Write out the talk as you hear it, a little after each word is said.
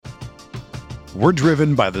We're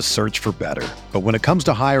driven by the search for better. But when it comes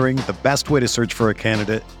to hiring, the best way to search for a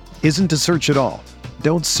candidate isn't to search at all.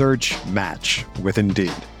 Don't search, match with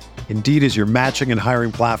Indeed. Indeed is your matching and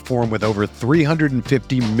hiring platform with over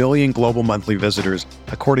 350 million global monthly visitors,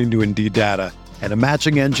 according to Indeed data, and a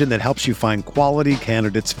matching engine that helps you find quality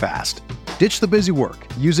candidates fast. Ditch the busy work.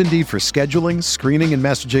 Use Indeed for scheduling, screening, and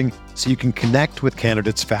messaging so you can connect with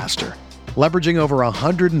candidates faster. Leveraging over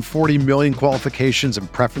 140 million qualifications and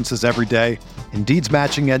preferences every day, Indeed's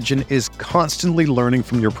matching engine is constantly learning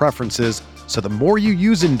from your preferences, so the more you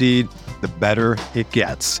use Indeed, the better it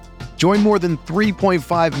gets. Join more than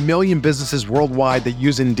 3.5 million businesses worldwide that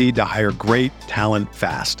use Indeed to hire great talent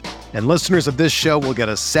fast. And listeners of this show will get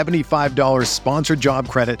a $75 sponsored job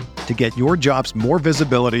credit to get your jobs more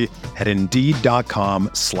visibility at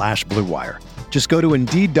Indeed.com/Blue Wire. Just go to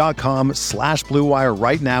Indeed.com/Blue Wire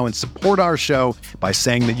right now and support our show by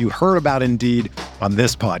saying that you heard about Indeed on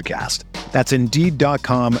this podcast. That's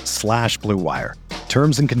Indeed.com/Blue Wire.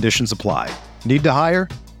 Terms and conditions apply. Need to hire?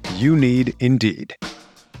 You need Indeed.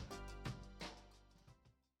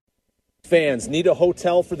 Fans need a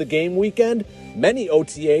hotel for the game weekend? Many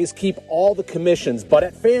OTAs keep all the commissions, but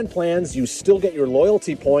at Fan Plans, you still get your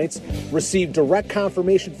loyalty points, receive direct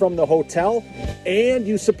confirmation from the hotel, and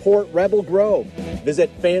you support Rebel Grove. Visit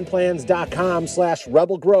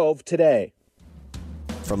fanplans.com/Rebel Grove today.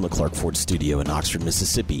 From the Clark Ford Studio in Oxford,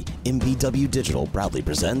 Mississippi, MVW Digital proudly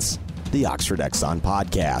presents the Oxford Exxon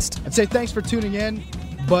Podcast. I'd say thanks for tuning in,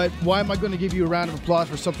 but why am I going to give you a round of applause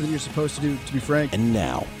for something you're supposed to do, to be frank? And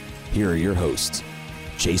now, here are your hosts,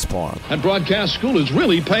 Chase Parham. And broadcast school has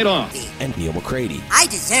really paid off. And Neil McCready. I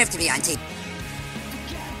deserve to be on TV.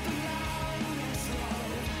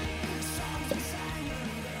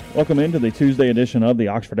 Welcome into the Tuesday edition of the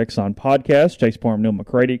Oxford Exxon Podcast. Chase Parham, Neil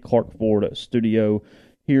McCready, Clark Ford Studio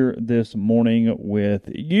here this morning with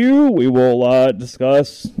you. We will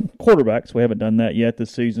discuss quarterbacks. We haven't done that yet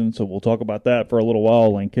this season, so we'll talk about that for a little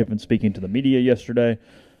while. Lane Kiffin speaking to the media yesterday.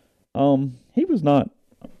 He was not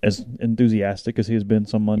as enthusiastic as he has been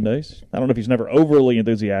some Mondays. I don't know if he's never overly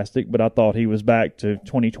enthusiastic, but I thought he was back to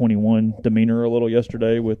 2021 demeanor a little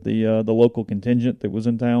yesterday with the local contingent that was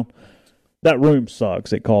in town. That room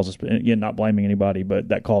sucks. It causes, again, not blaming anybody, but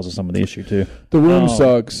that causes some of the issue too. The room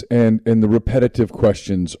sucks, and the repetitive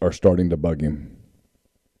questions are starting to bug him.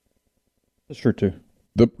 That's true too.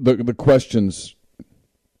 The questions,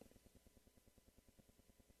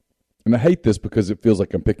 and I hate this because it feels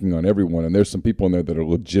like I'm picking on everyone, and there's some people in there that are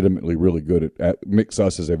legitimately really good at Mick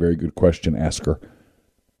Suss is a very good question asker.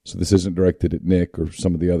 So this isn't directed at Nick or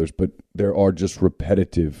some of the others, but there are just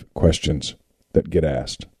repetitive questions that get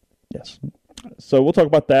asked. Yes. So we'll talk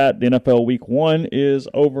about that. The NFL Week 1 is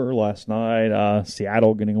over last night.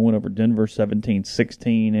 Seattle getting a win over Denver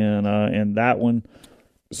 17-16 in that one.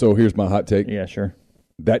 So here's my hot take. Yeah, sure.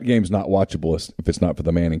 That game's not watchable if it's not for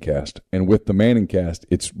the Manning cast. And with the Manning cast,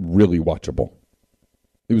 it's really watchable.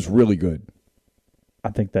 It was really good.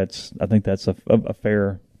 I think that's a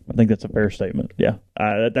fair statement. Yeah.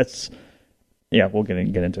 We'll get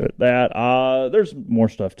into it. There's more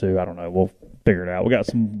stuff too. I don't know. We'll figure it out. We got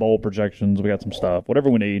some bowl projections. We got some stuff.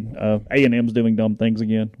 Whatever we need. A&M's doing dumb things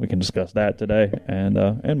again. We can discuss that today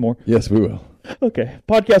and more. Yes, we will. Okay.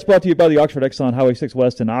 Podcast brought to you by the Oxford Exxon, Highway 6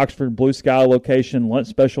 West in Oxford. Blue Sky location. Lunch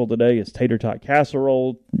special today is tater tot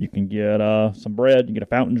casserole. You can get some bread. You can get a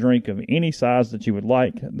fountain drink of any size that you would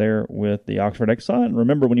like there with the Oxford Exxon.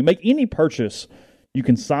 Remember, when you make any purchase, you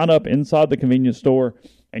can sign up inside the convenience store,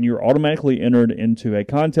 and you're automatically entered into a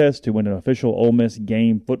contest to win an official Ole Miss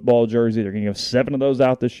game football jersey. They're going to give 7 of those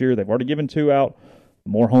out this year. They've already given 2 out.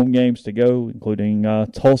 More home games to go, including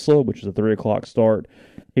Tulsa, which is a 3 o'clock start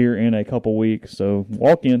here in a couple weeks. So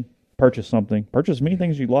walk in, purchase something. Purchase as many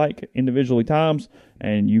things you like individually times,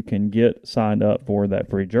 and you can get signed up for that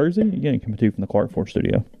free jersey. Again, coming to you from the Clark Ford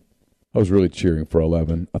Studio. I was really cheering for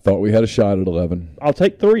 11. I thought we had a shot at 11. I'll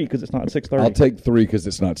take 3 because it's not 6:30. I'll take 3 because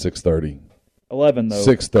it's not 6:30. 11, though.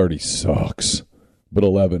 6:30 sucks, but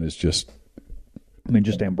 11 is just...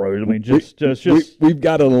 just Ambrose. We've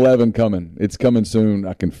got an 11 coming. It's coming soon.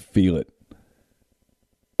 I can feel it.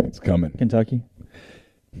 It's coming. Kentucky?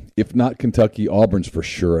 If not Kentucky, Auburn's for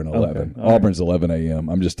sure an 11. Okay. Auburn's 11 a.m.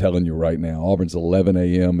 I'm just telling you right now. Auburn's 11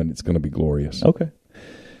 a.m., and it's going to be glorious. Okay.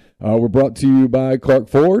 We're brought to you by Clark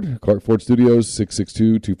Ford. Clark Ford Studios,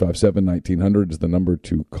 662-257-1900 is the number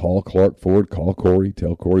to call Clark Ford. Call Corey.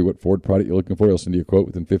 Tell Corey what Ford product you're looking for. He'll send you a quote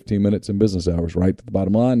within 15 minutes in business hours, right to the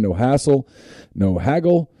bottom line. No hassle, no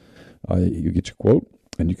haggle. You get your quote,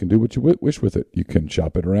 and you can do what you wish with it. You can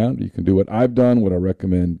shop it around. You can do what I've done, what I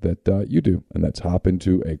recommend that you do, and that's hop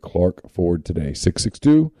into a Clark Ford today,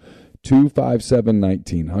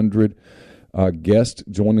 662-257-1900. Guest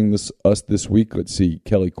joining us this week. Let's see.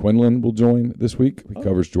 Kelly Quinlan will join this week. He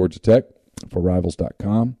covers Georgia Tech for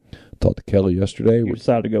Rivals.com. Talked to Kelly yesterday. You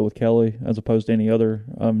decided to go with Kelly as opposed to any other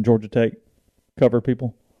Georgia Tech cover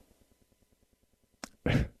people?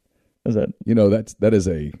 Is that that is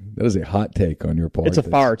a hot take on your part. It's a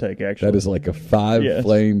fire take, actually. That is like a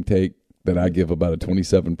flame take that I give about a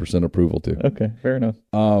 27% approval to. Okay, fair enough.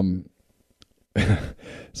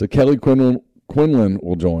 So Kelly Quinlan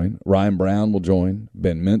will join. Ryan Brown will join.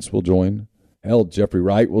 Ben Mintz will join. Hell, Jeffrey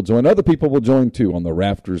Wright will join. Other people will join, too, on the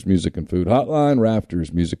Rafters Music and Food Hotline.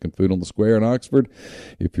 Rafters Music and Food on the Square in Oxford.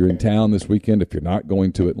 If you're in town this weekend, if you're not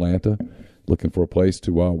going to Atlanta, looking for a place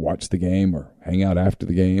to watch the game or hang out after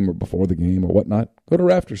the game or before the game or whatnot, go to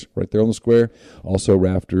Rafters right there on the Square. Also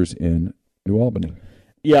Rafters in New Albany.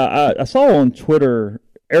 Yeah, I saw on Twitter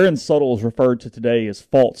Aaron Suttles referred to today as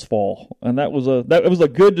false fall, and that was a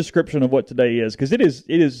good description of what today is, because it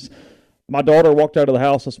is. My daughter walked out of the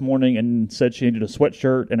house this morning and said she needed a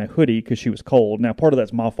sweatshirt and a hoodie because she was cold. Now, part of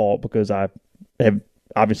that's my fault because I have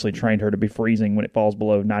obviously trained her to be freezing when it falls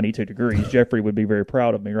below 92 degrees. Jeffrey would be very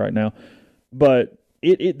proud of me right now, but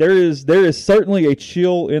there is certainly a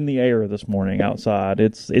chill in the air this morning outside.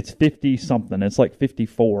 It's 50 something. It's like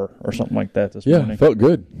 54 or something like that this morning. Yeah, felt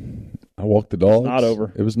good. I walked the dogs. It's not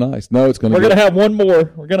over. It was nice. No, it's going to. We're going to have one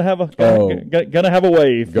more. We're going to have a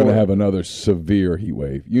wave. Going to have another severe heat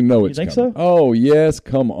wave. You know it's coming. You think so? Oh yes,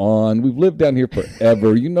 come on. We've lived down here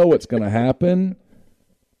forever. You know what's going to happen.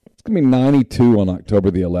 It's going to be 92 on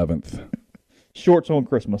October the 11th. Shorts on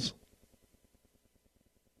Christmas.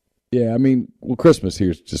 Yeah, I mean, Christmas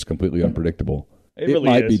here is just completely unpredictable. It really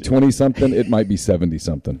might is. be 20-something. It might be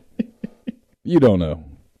 70-something. You don't know.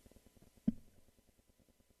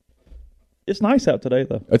 It's nice out today,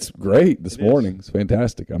 though. It's great this morning. It's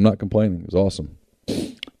fantastic. I'm not complaining. It was awesome.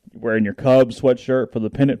 You're wearing your Cubs sweatshirt for the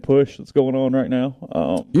pennant push that's going on right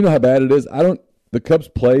now. You know how bad it is? The Cubs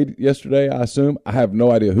played yesterday, I assume. I have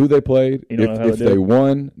no idea who they played. You don't know how if they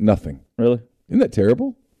won, nothing. Really? Isn't that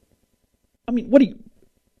terrible? I mean,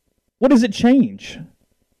 what does it change?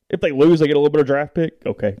 If they lose, they get a little bit of draft pick?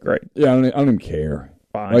 Okay, great. Yeah, I don't even care.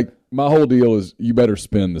 Fine. Like, my whole deal is you better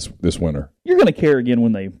spend this winter. You're going to care again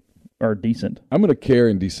when they are decent. I'm going to care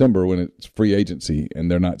in December when it's free agency and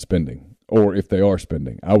they're not spending. Or if they are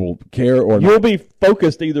spending. I will care or not. You'll be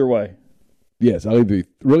focused either way. Yes, I'll either be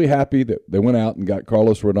really happy that they went out and got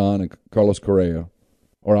Carlos Rodon and Carlos Correa,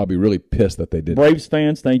 or I'll be really pissed that they didn't. Braves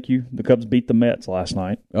fans, thank you. The Cubs beat the Mets last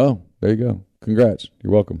night. Oh, there you go. Congrats.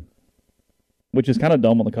 You're welcome. Which is kind of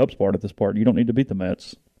dumb on the Cubs' part at this part. You don't need to beat the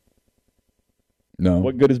Mets. No.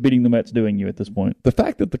 What good is beating the Mets doing you at this point? The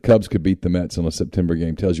fact that the Cubs could beat the Mets in a September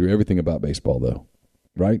game tells you everything about baseball, though,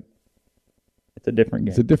 right? It's a different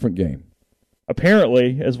game. It's a different game.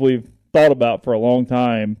 Apparently, as we've thought about for a long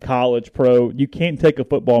time, college, pro, you can't take a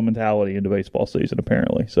football mentality into baseball season,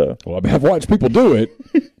 apparently. So, well, I mean, I've watched people do it,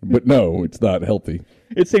 but no, it's not healthy.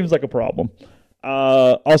 It seems like a problem.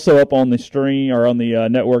 Also up on the stream or on the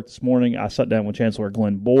network this morning, I sat down with Chancellor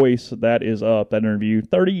Glenn Boyce. That is up, that interview,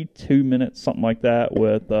 32 minutes, something like that,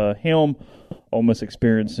 with him. Ole Miss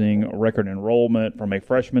experiencing record enrollment from a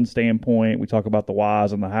freshman standpoint. We talk about the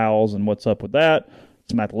whys and the hows and what's up with that.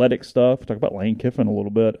 Some athletic stuff. We talk about Lane Kiffin a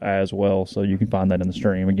little bit as well. So you can find that in the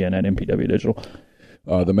stream, again, at MPW Digital.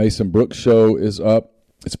 The Mason Brooks Show is up.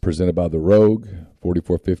 It's presented by The Rogue,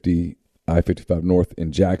 4450 I-55 North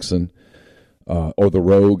in Jackson. Or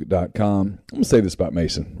therogue.com. I'm going to say this about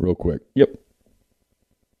Mason real quick. Yep.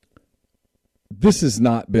 This has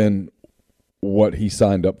not been what he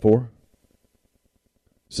signed up for.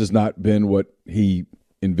 This has not been what he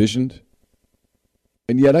envisioned.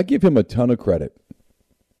 And yet I give him a ton of credit.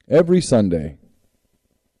 Every Sunday.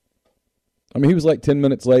 I mean, he was like 10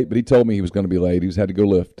 minutes late, but he told me he was going to be late. He just had to go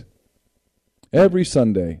lift. Every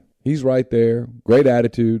Sunday, he's right there. Great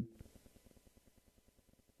attitude.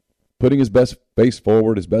 Putting his best face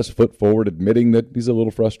forward, his best foot forward, admitting that he's a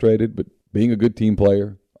little frustrated, but being a good team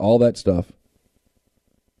player, all that stuff.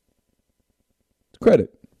 It's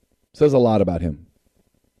credit. Says a lot about him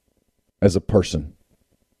as a person.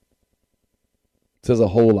 It says a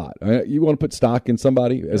whole lot. I mean, you want to put stock in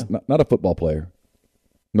somebody as not a football player.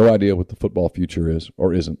 No idea what the football future is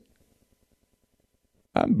or isn't.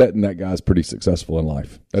 I'm betting that guy's pretty successful in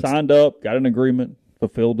life. Signed up, got an agreement,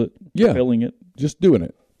 fulfilled it, fulfilling it. Just doing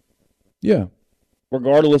it. Yeah.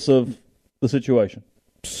 Regardless of the situation.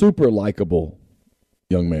 Super likable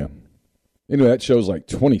young man. Anyway, that show's like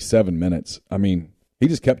 27 minutes. I mean, he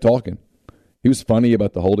just kept talking. He was funny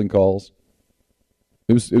about the holding calls.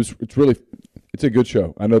 It's a good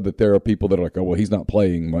show. I know that there are people that are like, oh, well, he's not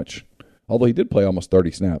playing much. Although he did play almost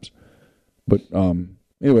 30 snaps. But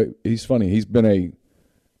Anyway, he's funny. He's been a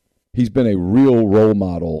real role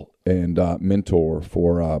model and mentor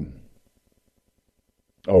for.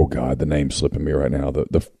 Oh God, the name's slipping me right now.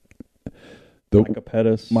 The Micah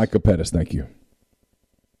Pettis. Micah Pettis, thank you.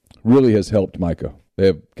 Really has helped Micah. They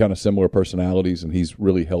have kind of similar personalities, and he's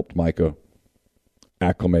really helped Micah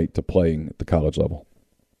acclimate to playing at the college level.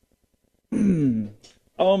 Where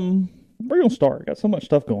you gonna start? Got so much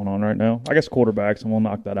stuff going on right now. I guess quarterbacks, and we'll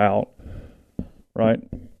knock that out. Right?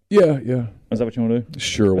 Yeah. Is that what you want to do?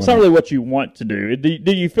 Sure. It's not really what you want to do.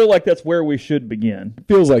 Do you feel like that's where we should begin?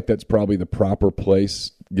 Feels like that's probably the proper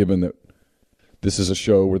place, given that this is a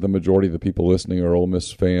show where the majority of the people listening are Ole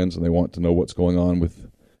Miss fans, and they want to know what's going on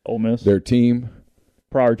with Ole Miss, their team.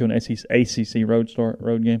 Prior to an ACC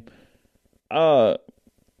road game.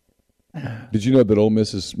 Did you know that Ole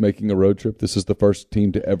Miss is making a road trip? This is the first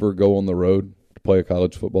team to ever go on the road to play a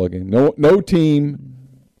college football game. No team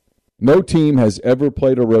has ever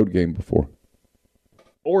played a road game before.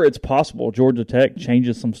 Or it's possible Georgia Tech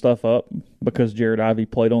changes some stuff up because Jared Ivey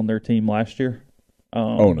played on their team last year.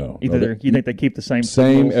 No. You think they keep the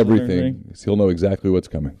same everything. He'll know exactly what's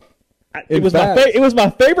coming. It was my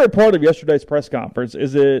favorite part of yesterday's press conference.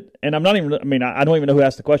 And I'm not even. I mean, I don't even know who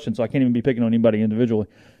asked the question, so I can't even be picking on anybody individually.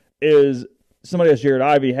 Is somebody asked Jared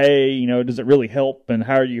Ivey, hey, does it really help, and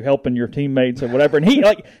how are you helping your teammates or whatever? And he,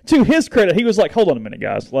 to his credit, he was like, hold on a minute,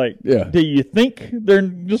 guys. Do you think they're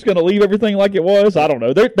just going to leave everything like it was? I don't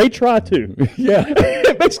know. They try to. Yeah.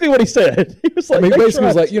 Basically what he said. He was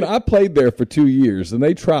like, I played there for 2 years, and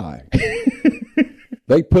they try.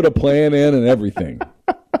 They put a plan in and everything.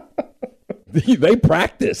 They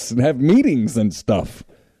practice and have meetings and stuff.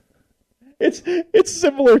 It's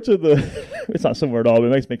similar to it's not similar at all, but it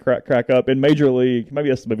makes me crack up. In Major League, maybe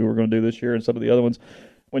that's maybe we're going to do this year and some of the other ones,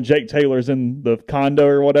 when Jake Taylor's in the condo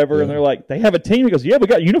or whatever, and they're like, they have a team. He goes, yeah, we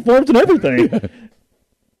got uniforms and everything.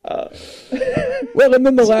 Well, and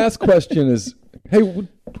then the last question is, hey,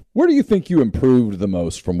 where do you think you improved the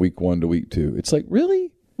most from week 1 to week 2? It's like,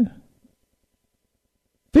 really?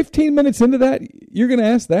 15 minutes into that, you're going to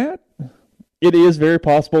ask that? It is very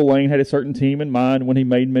possible Lane had a certain team in mind when he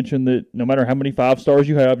made mention that no matter how many 5-stars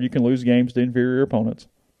you have, you can lose games to inferior opponents.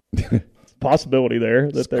 Possibility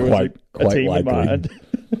there that there was a team likely. In mind.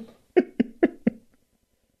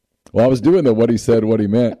 Well, I was doing the what he said, what he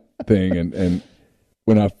meant thing, and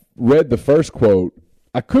when I read the first quote,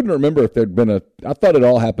 I couldn't remember if there'd been I thought it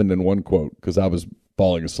all happened in one quote because I was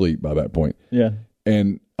falling asleep by that point. Yeah.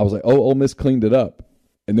 And I was like, oh, Ole Miss cleaned it up.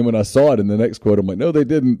 And then when I saw it in the next quote, I'm like, no, they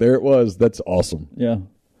didn't. There it was. That's awesome. Yeah.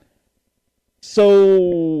 So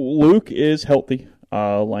Luke is healthy.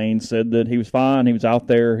 Lane said that he was fine. He was out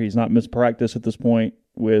there. He's not missed practice at this point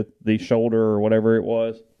with the shoulder or whatever it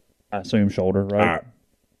was. I assume shoulder, right?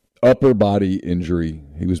 Upper body injury.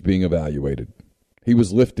 He was being evaluated. He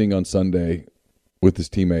was lifting on Sunday with his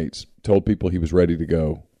teammates, told people he was ready to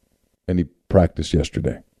go, and he practiced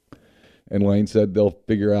yesterday. And Lane said they'll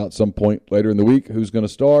figure out some point later in the week who's going to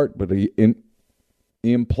start, but he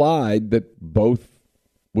implied that both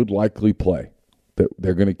would likely play, that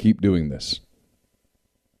they're going to keep doing this.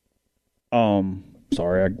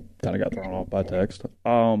 Sorry, I kind of got thrown off by text.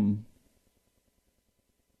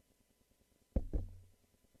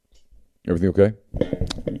 Everything okay?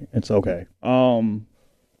 It's okay.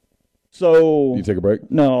 So you take a break?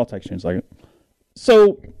 No, I'll text you in a second.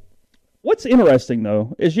 So what's interesting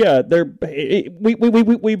though is we've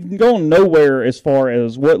gone nowhere as far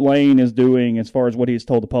as what Lane is doing as far as what he's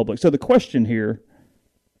told the public. So the question here,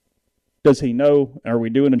 does he know? Are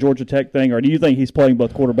we doing a Georgia Tech thing, or do you think he's playing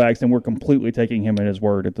both quarterbacks and we're completely taking him at his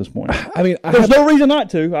word at this point? I mean, there's no reason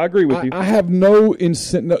not to. I agree with you. I have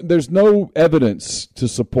there's no evidence to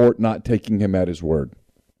support not taking him at his word.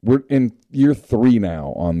 We're in year 3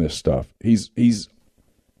 now on this stuff. He has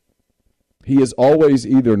always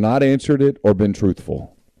either not answered it or been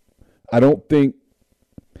truthful. I don't think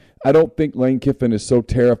Lane Kiffin is so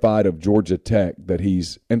terrified of Georgia Tech that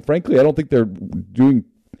and frankly, I don't think they're doing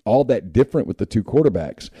all that different with the two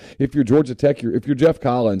quarterbacks. If you're Georgia Tech, if you're Jeff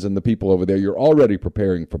Collins and the people over there, you're already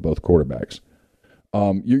preparing for both quarterbacks.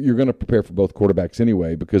 You're going to prepare for both quarterbacks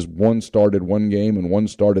anyway because one started one game and one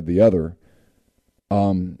started the other.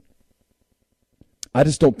 I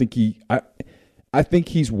just don't think I think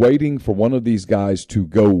he's waiting for one of these guys to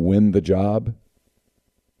go win the job,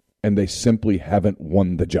 and they simply haven't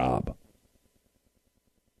won the job.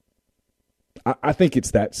 I think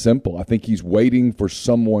it's that simple. I think he's waiting for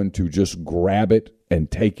someone to just grab it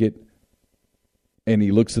and take it, and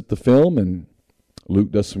he looks at the film, and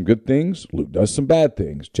Luke does some good things. Luke does some bad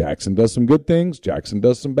things. Jackson does some good things. Jackson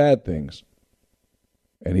does some bad things.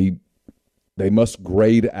 And they must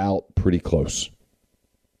grade out pretty close.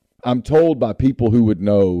 I'm told by people who would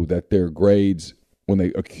know that their grades, when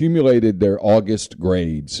they accumulated their August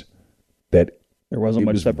grades, that there wasn't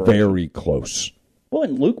much was separation. Very close. Well,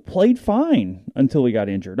 and Luke played fine until he got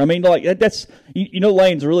injured. I mean, like that's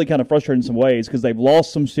Lane's really kind of frustrated in some ways because they've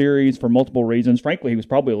lost some series for multiple reasons. Frankly, he was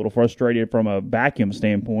probably a little frustrated from a vacuum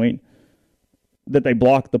standpoint that they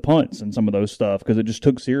blocked the punts and some of those stuff because it just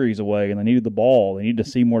took series away and they needed the ball. They needed to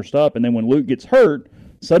see more stuff. And then when Luke gets hurt,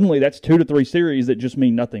 suddenly that's 2 to 3 series that just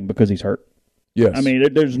mean nothing because he's hurt. Yes. I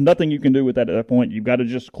mean, there's nothing you can do with that at that point. You've got to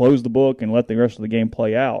just close the book and let the rest of the game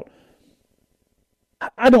play out.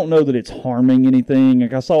 I don't know that it's harming anything.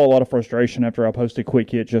 Like I saw a lot of frustration after I posted quick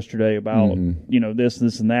hits yesterday about,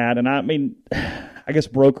 this, and that. And I mean, I guess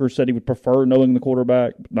Broker said he would prefer knowing the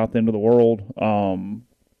quarterback, not the end of the world.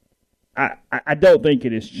 I don't think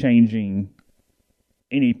it is changing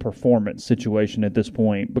any performance situation at this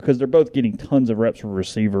point because they're both getting tons of reps for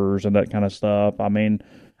receivers and that kind of stuff. I mean,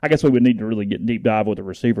 I guess we would need to really get deep dive with the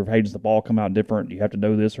receiver. Hey, does the ball come out different? Do you have to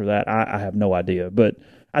know this or that? I have no idea. But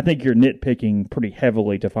I think you're nitpicking pretty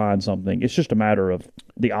heavily to find something. It's just a matter of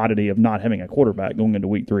the oddity of not having a quarterback going into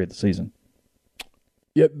week 3 of the season.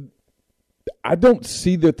 Yeah, I don't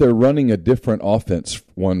see that they're running a different offense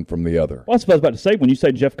one from the other. Well, that's what I was about to say. When you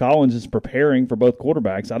say Jeff Collins is preparing for both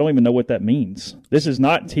quarterbacks, I don't even know what that means. This is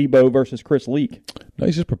not Tebow versus Chris Leak. No,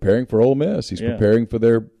 he's just preparing for Ole Miss. He's preparing for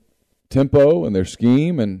their tempo and their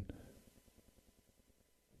scheme. And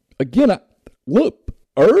again, look,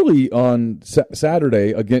 early on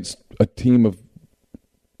Saturday against a team of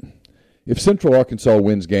 – if Central Arkansas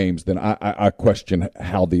wins games, then I question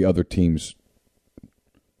how the other teams –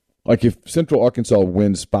 like if Central Arkansas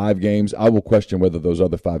wins 5 games, I will question whether those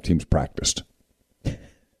other 5 teams practiced.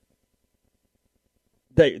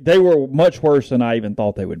 They were much worse than I even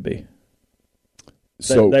thought they would be.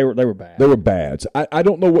 So they were bad. They were bad. I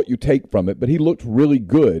don't know what you take from it, but he looked really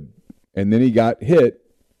good, and then he got hit.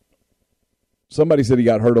 Somebody said he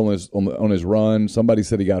got hurt on his run. Somebody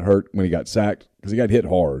said he got hurt when he got sacked because he got hit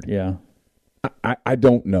hard. Yeah. I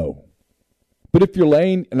don't know. But if you're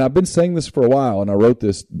Lane, and I've been saying this for a while, and I wrote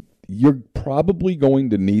this, you're probably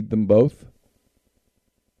going to need them both.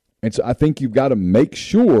 And so I think you've got to make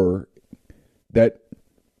sure that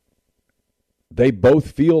they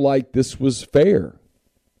both feel like this was fair.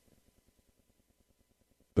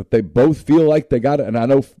 That they both feel like they got it. And I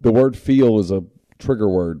know the word feel is a trigger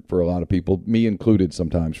word for a lot of people, me included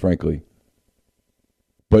sometimes, frankly.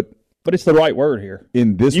 But it's the right word here.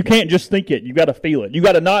 In this, you can't just think it. You got to feel it. You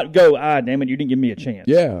got to not go, damn it, you didn't give me a chance.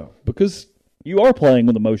 Yeah, because you are playing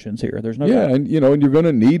with emotions here. There's no doubt. and and you're going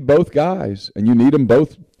to need both guys, and you need them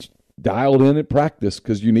both dialed in at practice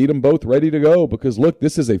because you need them both ready to go. Because look,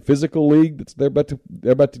 this is a physical league that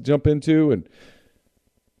they're about to jump into, and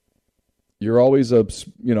you're always a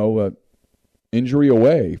injury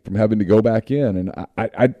away from having to go back in. And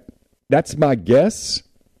I that's my guess.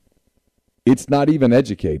 It's not even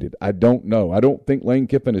educated. I don't know. I don't think Lane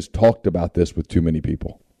Kiffin has talked about this with too many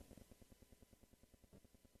people.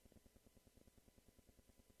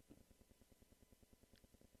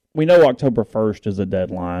 We know October 1st is the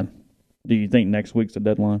deadline. Do you think next week's the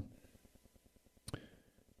deadline?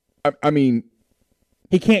 I mean,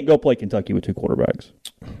 he can't go play Kentucky with 2 quarterbacks,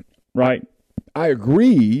 right? I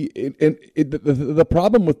agree. The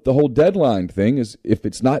problem with the whole deadline thing is if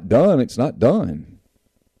it's not done, it's not done.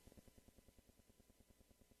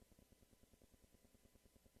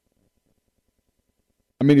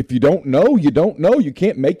 I mean, if you don't know, you don't know. You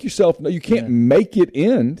can't make yourself know. You can't make it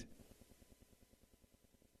end.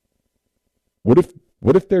 What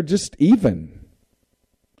if they're just even?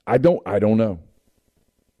 I don't know.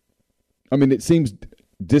 I mean, it seems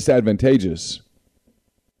disadvantageous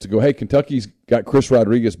to go, hey, Kentucky's got Chris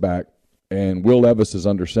Rodriguez back and Will Levis is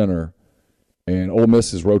under center and Ole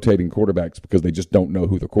Miss is rotating quarterbacks because they just don't know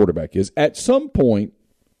who the quarterback is. At some point,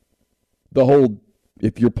 the whole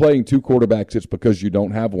if you're playing 2 quarterbacks, it's because you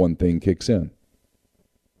don't have one thing kicks in.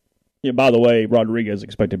 Yeah, by the way, Rodriguez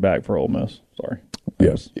expected back for Ole Miss. Sorry.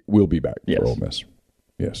 Yes, will be back for Ole Miss.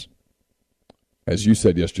 Yes. As you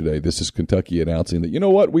said yesterday, this is Kentucky announcing that, you know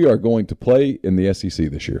what, we are going to play in the SEC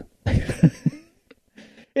this year.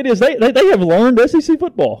 It is. They have learned SEC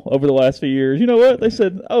football over the last few years. You know what? They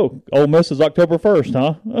said, Ole Miss is October 1st,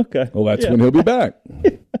 huh? Okay. Well, that's when he'll be back.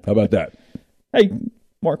 How about that? Hey,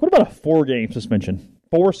 Mark, what about a 4-game suspension?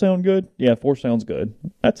 4 sound good? Yeah, 4 sounds good.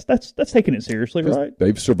 That's taking it seriously, right?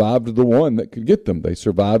 They've survived the one that could get them. They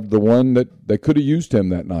survived the one that they could have used him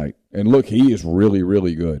that night. And look, he is really,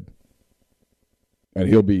 really good. And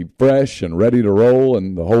he'll be fresh and ready to roll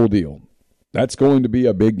and the whole deal. That's going to be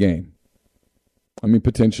a big game. I mean,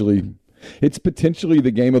 it's potentially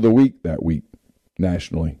the game of the week that week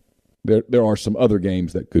nationally. There are some other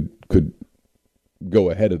games that could go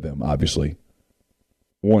ahead of them, obviously.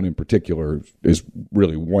 One in particular is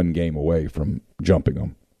really one game away from jumping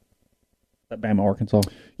them. That Bama, Arkansas?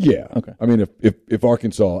 Yeah. Okay. I mean, if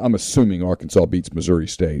Arkansas, I'm assuming Arkansas beats Missouri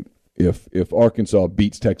State. If Arkansas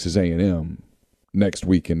beats Texas A&M next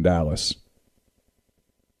week in Dallas,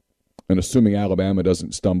 and assuming Alabama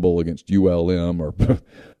doesn't stumble against ULM or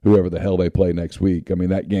whoever the hell they play next week, I mean,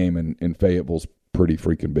 that game in Fayetteville's pretty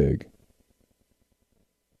freaking big.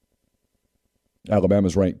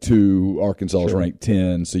 Alabama's ranked 2, Arkansas is ranked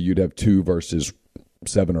 10, so you'd have 2 versus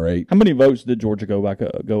 7 or 8. How many votes did Georgia go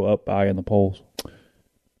up by in the polls?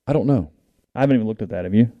 I don't know. I haven't even looked at that.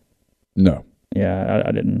 Have you? No. Yeah,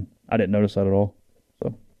 I didn't notice that at all.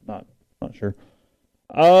 So not sure.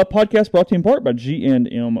 Podcast brought to you in part by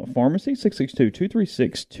G&M Pharmacy,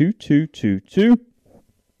 662-236-2222.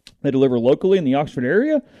 They deliver locally in the Oxford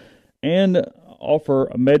area and offer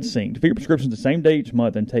MedSync to fill your prescriptions the same day each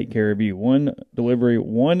month and take care of you. One delivery,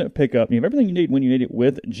 one pickup. You have everything you need when you need it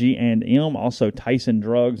with G&M. Also, Tyson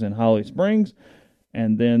Drugs in Holly Springs.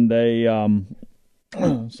 And then they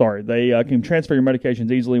can transfer your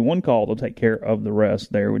medications easily. One call, they'll take care of the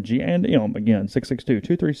rest there with G&M. Again,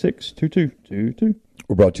 662-236-2222.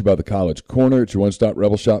 We're brought to you by the College Corner. It's your one-stop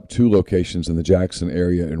Rebel Shop. 2 locations in the Jackson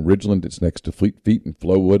area. In Ridgeland, it's next to Fleet Feet. In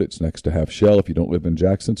Flowood, it's next to Half Shell. If you don't live in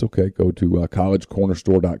Jackson, it's okay. Go to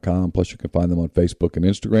collegecornerstore.com. Plus, you can find them on Facebook and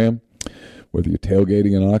Instagram. Whether you're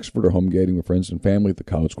tailgating in Oxford or home gating with friends and family, the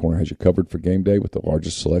College Corner has you covered for game day with the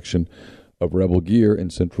largest selection of Rebel gear in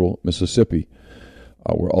central Mississippi.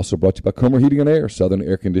 We're also brought to you by Comer Heating and Air, Southern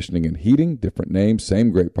Air Conditioning and Heating. Different names, same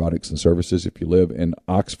great products and services. If you live in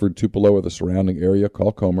Oxford, Tupelo, or the surrounding area,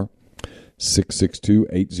 call Comer,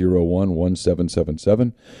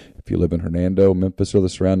 662-801-1777. If you live in Hernando, Memphis, or the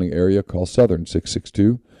surrounding area, call Southern,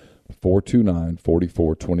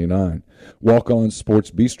 662-429-4429. Walk-On Sports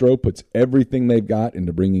Bistro puts everything they've got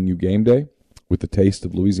into bringing you game day with the taste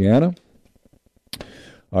of Louisiana.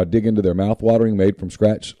 Dig into their mouth-watering,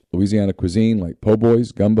 made-from-scratch Louisiana cuisine like po'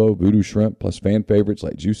 boys, gumbo, voodoo shrimp, plus fan favorites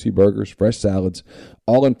like juicy burgers, fresh salads,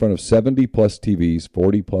 all in front of 70-plus TVs,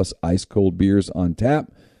 40-plus ice-cold beers on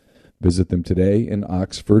tap. Visit them today in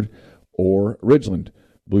Oxford or Ridgeland.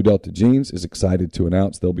 Blue Delta Jeans is excited to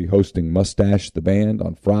announce they'll be hosting Mustache the Band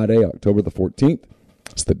on Friday, October the 14th.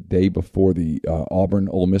 It's the day before the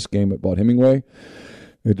Auburn-Ole Miss game at Vaught Hemingway.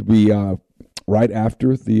 It'll be right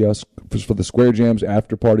after for the Square Jams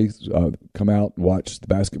after party. Come out and watch the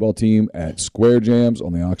basketball team at Square Jams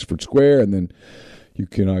on the Oxford Square, and then you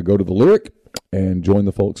can go to the Lyric and join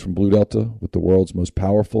the folks from Blue Delta with the world's most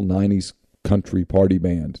powerful 90s country party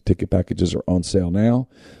band. Ticket packages are on sale now.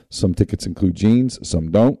 Some tickets include jeans, some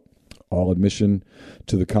don't. All admission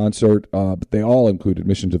to the concert, but they all include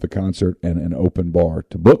admission to the concert and an open bar.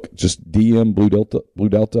 To book, just DM Blue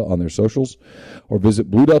Delta on their socials, or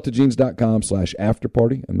visit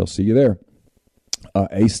BlueDeltaJeans.com/afterparty, and they'll see you there.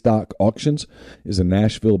 A-Stock Auctions is a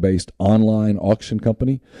Nashville-based online auction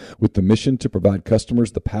company with the mission to provide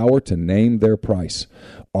customers the power to name their price.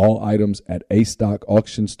 All items at A-Stock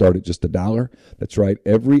Auctions start at just $1. That's right,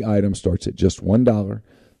 every item starts at just $1.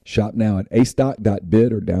 Shop now at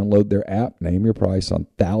astock.bid or download their app. Name your price on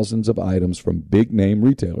thousands of items from big-name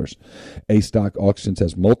retailers. A-Stock Auctions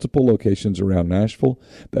has multiple locations around Nashville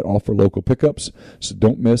that offer local pickups, so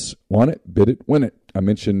don't miss. Want it, bid it, win it. I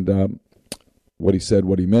mentioned what he said,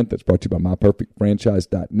 what he meant. That's brought to you by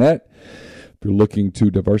MyPerfectFranchise.net. If you're looking to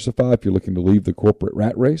diversify, if you're looking to leave the corporate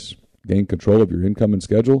rat race, gain control of your income and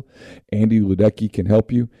schedule, Andy Ludecky can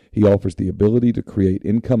help you. He offers the ability to create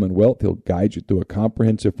income and wealth. He'll guide you through a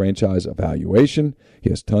comprehensive franchise evaluation. He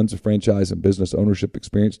has tons of franchise and business ownership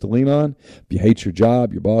experience to lean on. If you hate your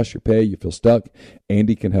job, your boss, your pay, you feel stuck,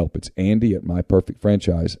 Andy can help. It's Andy at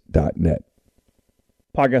MyPerfectFranchise.net.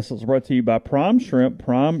 Podcast is brought to you by Prime Shrimp,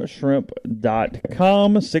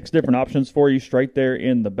 primeshrimp.com. 6 different options for you straight there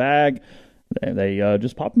in the bag. They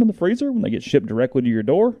just pop them in the freezer when they get shipped directly to your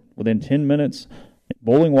door. Within 10 minutes,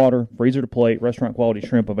 boiling water, freezer to plate, restaurant-quality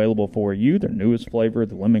shrimp available for you. Their newest flavor,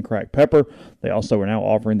 the lemon crack pepper. They also are now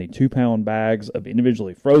offering the 2-pound bags of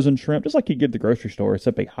individually frozen shrimp, just like you get at the grocery store,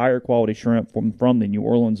 except a higher-quality shrimp from the New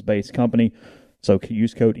Orleans-based company. So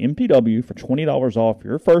use code MPW for $20 off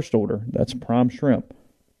your first order. That's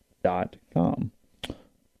primeshrimp.com.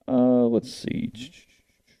 Let's see.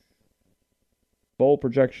 Bowl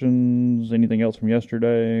projections, anything else from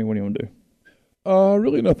yesterday? What do you want to do?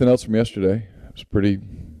 Really nothing else from yesterday. It was pretty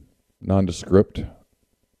nondescript.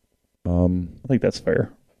 I think that's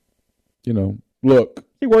fair. Look. Is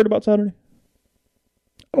he worried about Saturday?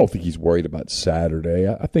 I don't think he's worried about Saturday.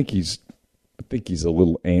 I think he's a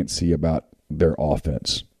little antsy about their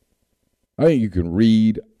offense. I think you can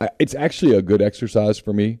read. It's actually a good exercise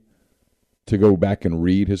for me to go back and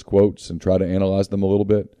read his quotes and try to analyze them a little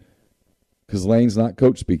bit. Because Lane's not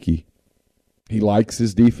coach speaky. He likes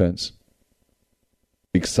his defense.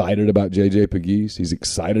 Excited about J.J. Pegues. He's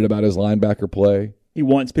excited about his linebacker play. He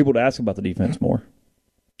wants people to ask about the defense more.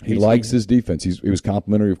 He likes his defense. He was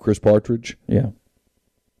complimentary of Chris Partridge. Yeah.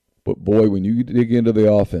 But, boy, when you dig into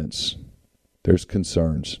the offense, there's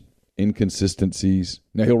concerns, inconsistencies.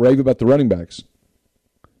 Now, he'll rave about the running backs.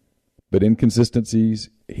 But inconsistencies,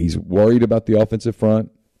 he's worried about the offensive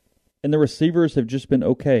front. And the receivers have just been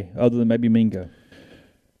okay, other than maybe Mingo.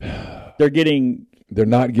 They're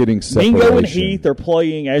not getting separation. Mingo and Heath are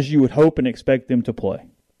playing as you would hope and expect them to play.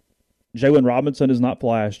 Jalen Robinson has not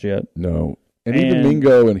flashed yet. No. And even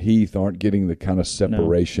Mingo and Heath aren't getting the kind of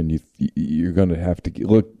separation you're going to have to get.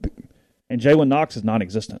 Look. And Jalen Knox is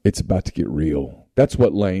non-existent. It's about to get real. That's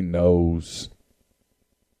what Lane knows.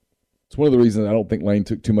 It's one of the reasons I don't think Lane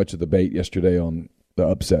took too much of the bait yesterday on the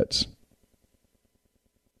upsets.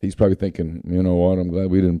 He's probably thinking, you know what, I'm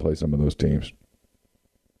glad we didn't play some of those teams.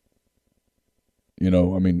 You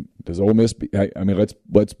know, I mean, does Ole Miss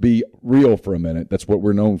let's be real for a minute. That's what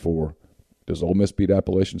we're known for. Does Ole Miss beat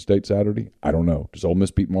Appalachian State Saturday? I don't know. Does Ole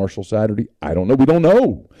Miss beat Marshall Saturday? I don't know. We don't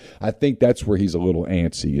know. I think that's where he's a little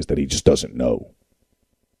antsy, is that he just doesn't know.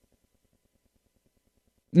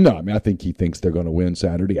 No, I mean, I think he thinks they're going to win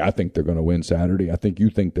Saturday. I think they're going to win Saturday. I think you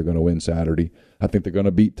think they're going to win Saturday. I think they're going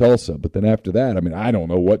to beat Tulsa. But then after that, I mean, I don't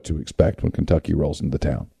know what to expect when Kentucky rolls into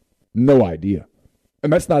town. No idea.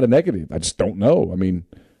 And that's not a negative. I just don't know. I mean,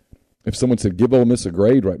 if someone said, give Ole Miss a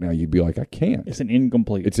grade right now, you'd be like, I can't. It's an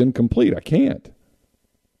incomplete. It's incomplete. I can't.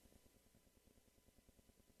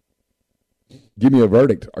 Give me a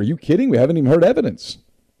verdict. Are you kidding? We haven't even heard evidence.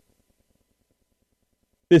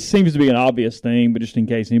 This seems to be an obvious thing, but just in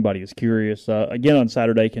case anybody is curious, again on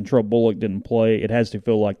Saturday, Kentrell Bullock didn't play. It has to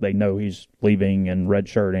feel like they know he's leaving and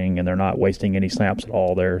redshirting, and they're not wasting any snaps at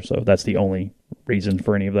all there. So that's the only reason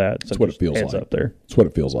for any of that. So that's what it feels like. Up there. That's what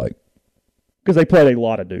it feels like. Because they played a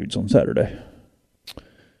lot of dudes on Saturday.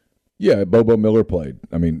 Yeah, Bobo Miller played.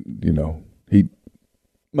 I mean, you know,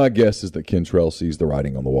 my guess is that Kentrell sees the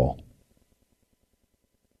writing on the wall.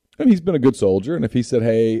 And he's been a good soldier, and if he said,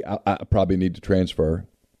 hey, I probably need to transfer,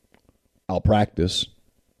 I'll practice,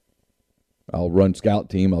 I'll run scout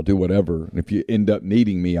team, I'll do whatever. And if you end up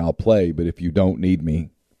needing me, I'll play. But if you don't need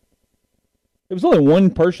me. There was only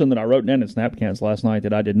one person that I wrote down in Snapcats last night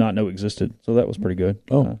that I did not know existed. So that was pretty good.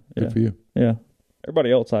 Oh, good for you. Yeah.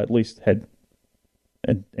 Everybody else I at least had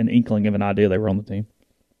an inkling of an idea they were on the team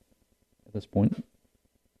at this point.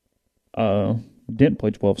 Dent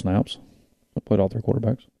played 12 snaps. I played all three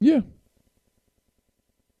quarterbacks. Yeah.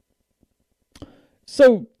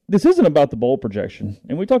 So this isn't about the bowl projection,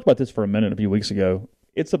 and we talked about this for a minute a few weeks ago.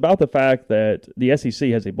 It's about the fact that the SEC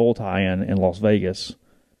has a bowl tie-in in Las Vegas,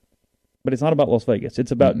 but it's not about Las Vegas.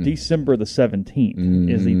 It's about December the 17th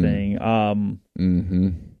is the thing.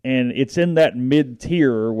 And it's in that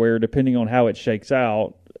mid-tier where, depending on how it shakes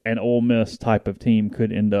out, an Ole Miss type of team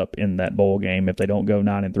could end up in that bowl game if they don't go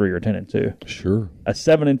 9-3 or 10-2. Sure. A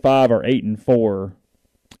 7-5 or 8-4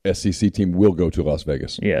 SEC team will go to Las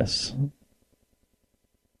Vegas. Yes.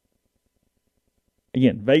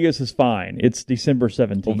 Again, Vegas is fine. It's December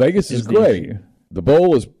 17th. Well, Vegas is great. The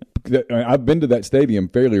bowl is. I've been to that stadium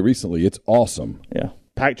fairly recently. It's awesome. Yeah.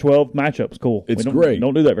 Pac-12 matchup's cool. It's great.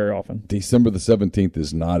 Don't do that very often. December the 17th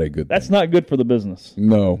is not a good thing. That's not good for the business.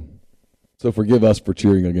 No. So forgive us for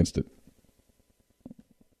cheering against it.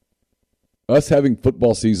 Us having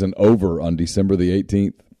football season over on December the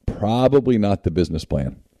 18th, probably not the business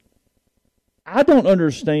plan. I don't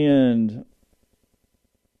understand.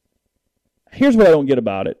 Here's what I don't get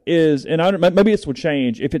about it is, and maybe this will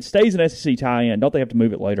change. If it stays an SEC tie-in, don't they have to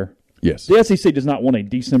move it later? Yes. The SEC does not want a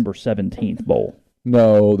December 17th bowl.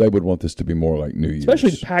 No, they would want this to be more like New Year's.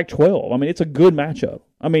 Especially the Pac-12. I mean, it's a good matchup.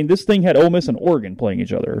 I mean, this thing had Ole Miss and Oregon playing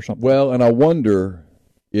each other or something. Well, and I wonder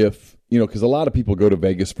if, because a lot of people go to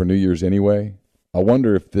Vegas for New Year's anyway. I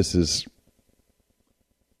wonder if this is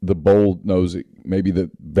the bowl knows maybe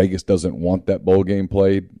that Vegas doesn't want that bowl game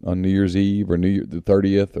played on New Year's Eve or the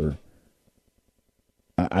 30th or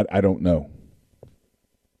I don't know.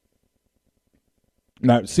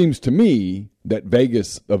 Now, it seems to me that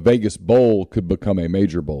a Vegas bowl could become a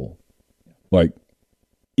major bowl, like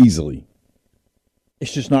easily.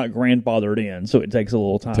 It's just not grandfathered in, so it takes a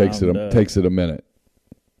little time. Takes it a minute.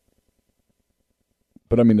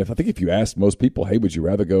 But I mean, I think if you asked most people, hey, would you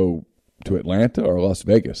rather go to Atlanta or Las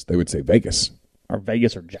Vegas? They would say Vegas. Or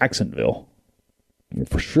Vegas or Jacksonville.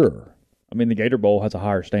 For sure. I mean, the Gator Bowl has a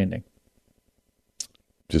higher standing.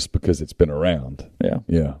 Just because it's been around. Yeah.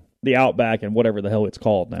 Yeah. The Outback and whatever the hell it's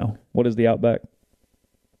called now. What is the Outback?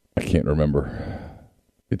 I can't remember.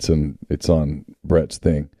 It's on Brett's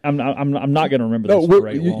thing. I'm not going to remember No, this. For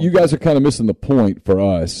very long you guys are kind of missing the point for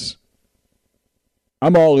us.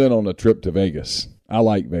 I'm all in on a trip to Vegas. I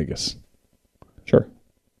like Vegas. Sure.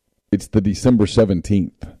 It's the December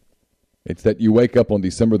 17th. It's that you wake up on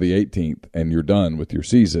December the 18th and you're done with your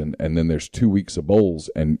season, and then there's 2 weeks of bowls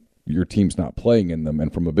and your team's not playing in them.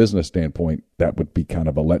 And from a business standpoint, that would be kind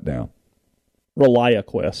of a letdown.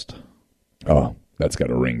 ReliaQuest. Oh, that's got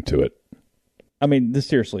a ring to it. I mean,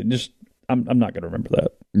 seriously, I'm not going to remember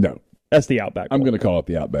that. No. That's the Outback Bowl. I'm going to call it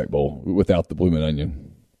the Outback Bowl without the bloomin'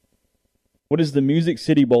 onion. What is the Music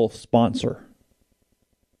City Bowl sponsor?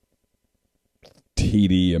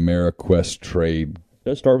 TD Ameriquest Trade.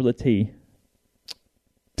 Does start with a T.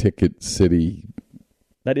 Ticket City.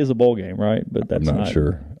 That is a bowl game, right? But that's I'm not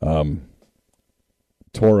sure.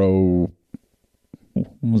 Toro.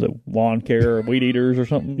 Was it Lawn Care or Weed Eaters or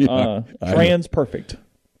something? Yeah, TransPerfect.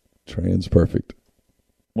 TransPerfect.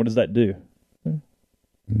 What does that do?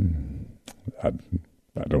 I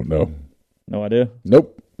don't know. No idea?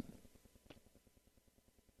 Nope.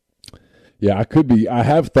 Yeah, I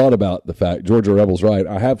have thought about the fact, Georgia Rebel's right,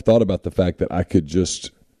 I have thought about the fact that I could just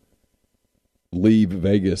leave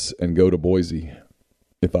Vegas and go to Boise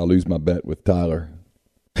if I lose my bet with Tyler.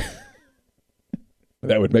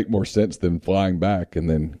 That would make more sense than flying back and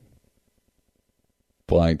then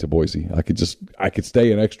flying to Boise. I could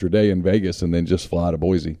stay an extra day in Vegas and then just fly to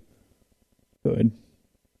Boise. Good.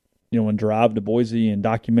 You want to drive to Boise and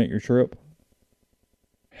document your trip?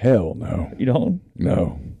 Hell no. You don't?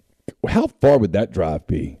 No. How far would that drive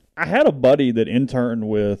be? I had a buddy that interned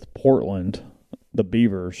with Portland, the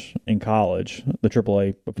Beavers, in college, the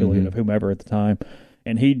AAA affiliate of whomever at the time.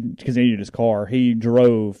 And because he needed his car, he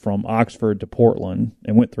drove from Oxford to Portland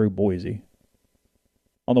and went through Boise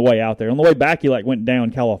on the way out there. On the way back, he went down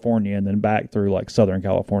California and then back through Southern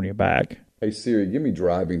California back. Hey, Siri, give me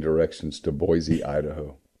driving directions to Boise,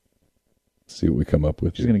 Idaho. Let's see what we come up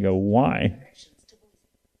with. She's going to go, why?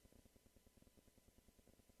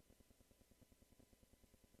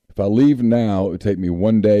 If I leave now, it would take me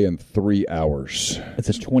 1 day and 3 hours. It's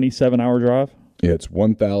a 27-hour drive? Yeah, it's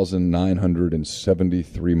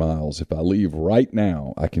 1,973 miles. If I leave right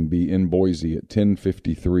now, I can be in Boise at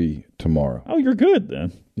 10:53 tomorrow. Oh, you're good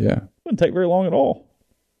then. Yeah. Wouldn't take very long at all.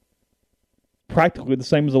 Practically the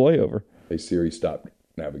same as a layover. Hey, Siri, stop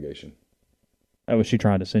navigation. Oh, was she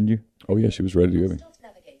trying to send you? Oh, yeah, she was ready to go.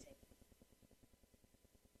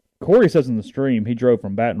 Corey says in the stream he drove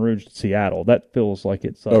from Baton Rouge to Seattle. That feels like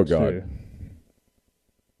it sucks, oh, God. too.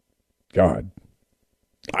 God.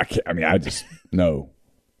 I can't, I just, no.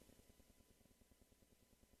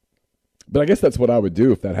 But I guess that's what I would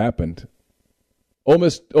do if that happened. Ole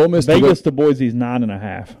Miss Vegas to Boise is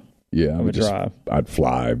 9.5. Yeah, drive. I'd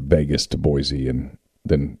fly Vegas to Boise and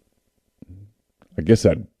then I guess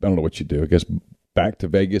I don't know what you do. I guess back to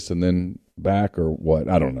Vegas and then back or what?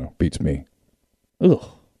 I don't know. Beats me. Ugh.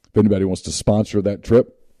 If anybody wants to sponsor that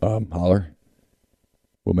trip, holler.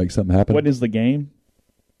 We'll make something happen. What is the game?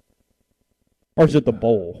 Or is it the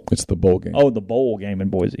bowl? It's the bowl game. Oh, the bowl game in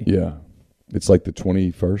Boise. Yeah. It's like the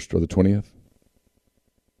 21st or the 20th.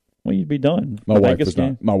 Well, you'd be done. My wife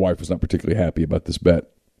was not particularly happy about this bet.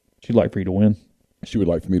 She'd like for you to win. She would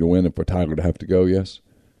like for me to win and for Tyler to have to go, yes.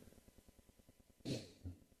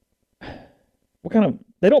 What kind of...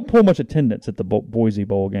 They don't pull much attendance at the Boise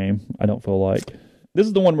Bowl game, I don't feel like. This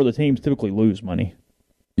is the one where the teams typically lose money.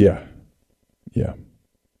 Yeah. Yeah.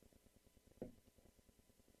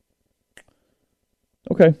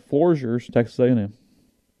 Okay, floor is yours, Texas A&M.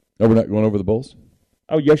 Oh, we're not going over the bowls?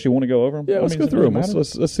 Oh, you actually want to go over them? Yeah, let's go through them.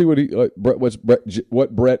 Let's see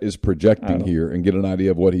what Brett is projecting here and get an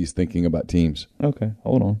idea of what he's thinking about teams. Okay,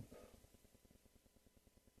 hold on.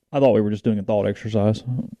 I thought we were just doing a thought exercise.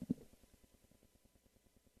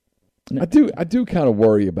 I do kind of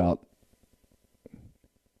worry about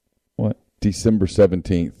what? December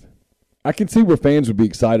 17th. I can see where fans would be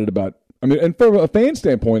excited about. And from a fan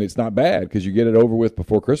standpoint, it's not bad because you get it over with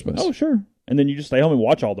before Christmas. Oh, sure. And then you just stay home and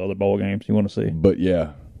watch all the other bowl games you want to see. But,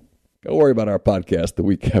 yeah, don't worry about our podcast the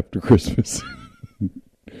week after Christmas.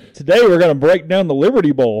 Today we're going to break down the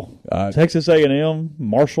Liberty Bowl. Texas A&M,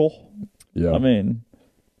 Marshall. Yeah.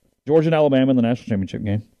 Georgia and Alabama in the national championship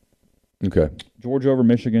game. Okay. Georgia over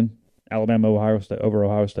Michigan. Alabama over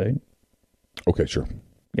Ohio State. Okay, sure.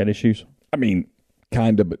 Got issues?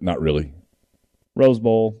 Kind of, but not really. Rose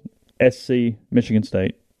Bowl, SC, Michigan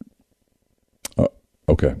State.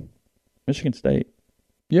 Okay. Michigan State.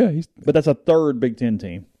 Yeah, but that's a third Big Ten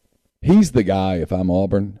team. He's the guy, if I'm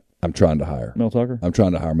Auburn, I'm trying to hire. Mel Tucker? I'm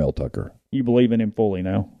trying to hire Mel Tucker. You believe in him fully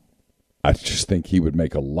now? I just think he would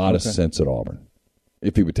make a lot of sense at Auburn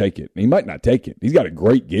if he would take it. He might not take it. He's got a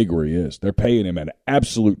great gig where he is. They're paying him an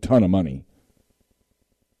absolute ton of money.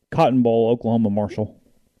 Cotton Bowl, Oklahoma, Marshall.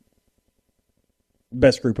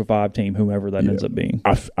 Best group of 5 team, whoever that ends up being.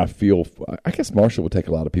 I guess Marshall would take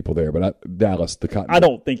a lot of people there, but Dallas, the Cotton Bowl. I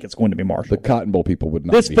don't think it's going to be Marshall. The Cotton Bowl people would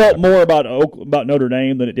not. This felt more about Notre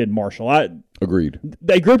Dame than it did Marshall. Agreed.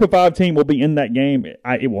 A group of 5 team will be in that game.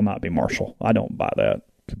 It will not be Marshall. I don't buy that.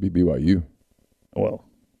 Could be BYU. Well,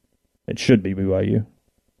 it should be BYU.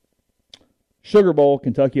 Sugar Bowl,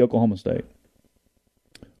 Kentucky, Oklahoma State.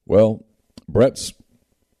 Well, Brett's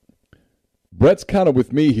kind of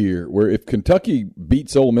with me here, where if Kentucky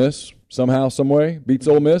beats Ole Miss somehow, some way, beats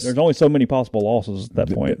Ole Miss, there's only so many possible losses at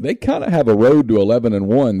that point. They kind of have a road to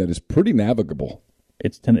 11-1 that is pretty navigable.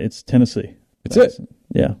 It's Tennessee. That's it.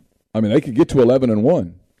 Yeah. I mean, they could get to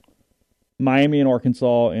 11-1. Miami and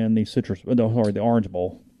Arkansas and the Orange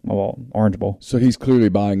Bowl. Orange Bowl. So he's clearly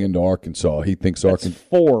buying into Arkansas. He thinks Arkansas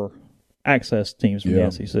 4 access teams from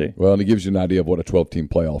the SEC. Well, and it gives you an idea of what a 12-team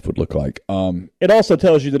playoff would look like. It also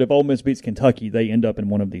tells you that if Ole Miss beats Kentucky, they end up in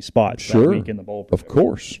one of these spots that week in the bowl. Of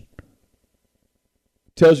course.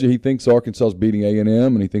 Tells you he thinks Arkansas's beating A&M,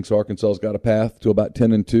 and he thinks Arkansas's got a path to about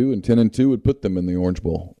 10-2, and 10-2 would put them in the Orange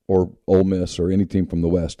Bowl, or Ole Miss, or any team from the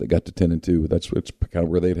West that got to 10-2. It's kind of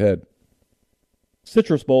where they'd head.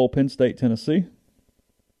 Citrus Bowl, Penn State, Tennessee.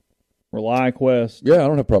 Rely Quest. Yeah, I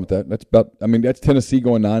don't have a problem with that. That's Tennessee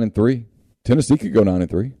going 9-3. Tennessee could go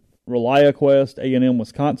 9-3. Relia Quest, A&M,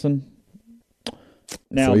 Wisconsin.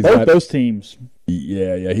 Now, so both those teams.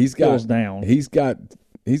 Yeah, he's got down. He's got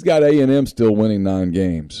A&M still winning 9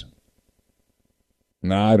 games.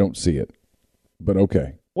 Nah, I don't see it, but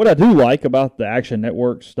okay. What I do like about the Action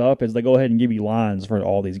Network stuff is they go ahead and give you lines for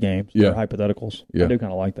all these games. Yeah. They're hypotheticals. Yeah. I do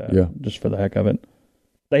kind of like that. Yeah. Just for the heck of it.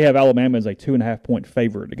 They have Alabama as a 2.5-point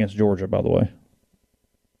favorite against Georgia, by the way.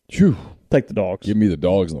 Phew. Take the dogs. Give me the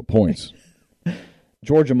dogs and the points.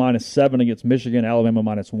 Georgia -7 against Michigan. Alabama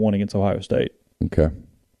 -1 against Ohio State. Okay.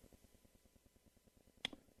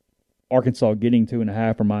 Arkansas getting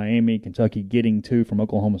 2.5 from Miami. Kentucky getting 2 from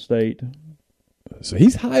Oklahoma State. So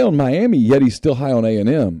he's high on Miami, yet he's still high on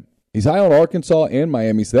A&M. He's high on Arkansas and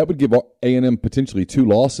Miami, so that would give A&M potentially 2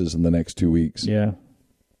 losses in the next 2 weeks. Yeah.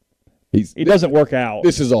 It doesn't work out.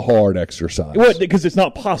 This is a hard exercise. Because it's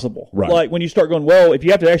not possible. Right. Like when you start going, well, if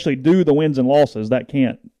you have to actually do the wins and losses, that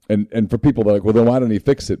can't. And for people that are like, well, then why don't he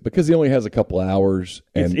fix it? Because he only has a couple hours.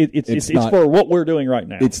 And it's for what we're doing right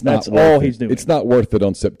now. That's all he's doing. It's not worth it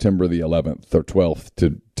on September the 11th or 12th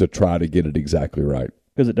to try to get it exactly right.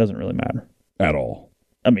 Because it doesn't really matter. At all.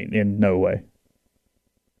 I mean, in no way.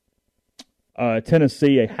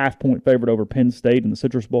 Tennessee, a 0.5-point favorite over Penn State in the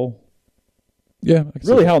Citrus Bowl. Yeah.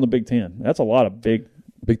 Really high on the Big Ten. That's a lot of big.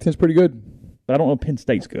 Big Ten's pretty good. But I don't know if Penn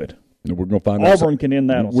State's good. We're going to find out. Auburn can end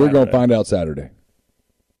that on Saturday. We're going to find out Saturday.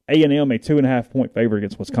 A&M, a 2.5-point favorite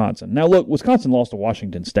against Wisconsin. Now, look, Wisconsin lost to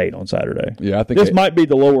Washington State on Saturday. Yeah, I think this might be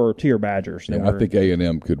the lower-tier Badgers. Yeah, I think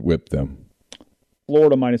A&M could whip them.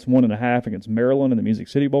 Florida -1.5 against Maryland in the Music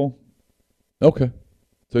City Bowl. Okay.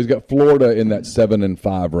 So he's got Florida in that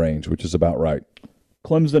 7-5 range, which is about right.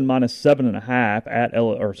 Clemson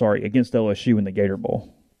 -7.5 against LSU in the Gator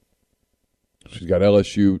Bowl. She's got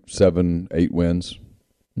LSU 7-8 wins,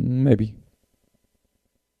 maybe.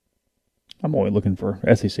 I'm only looking for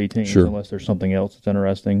SEC teams unless there's something else that's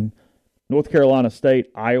interesting. North Carolina State,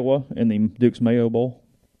 Iowa in the Duke's Mayo Bowl.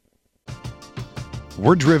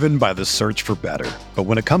 We're driven by the search for better. But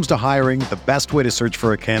when it comes to hiring, the best way to search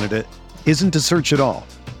for a candidate isn't to search at all.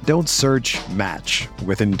 Don't search, match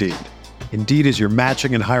with Indeed. Indeed is your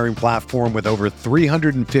matching and hiring platform with over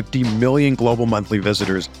 350 million global monthly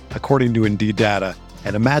visitors, according to Indeed data,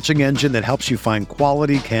 and a matching engine that helps you find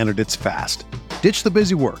quality candidates fast. Ditch the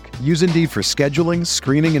busy work. Use Indeed for scheduling,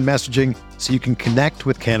 screening, and messaging so you can connect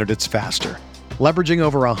with candidates faster. Leveraging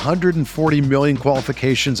over 140 million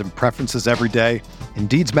qualifications and preferences every day,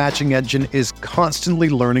 Indeed's matching engine is constantly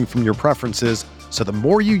learning from your preferences, so the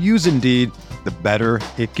more you use Indeed, the better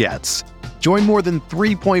it gets. Join more than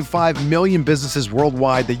 3.5 million businesses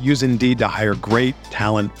worldwide that use Indeed to hire great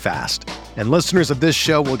talent fast. And listeners of this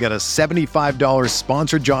show will get a $75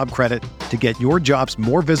 sponsored job credit to get your jobs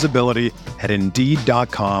more visibility at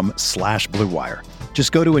Indeed.com/Blue Wire.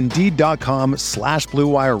 Just go to Indeed.com/Blue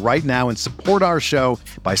Wire right now and support our show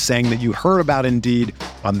by saying that you heard about Indeed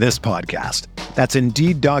on this podcast. That's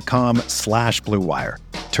Indeed.com/Blue Wire.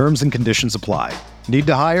 Terms and conditions apply. Need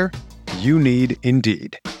to hire? You need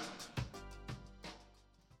Indeed.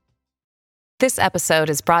 This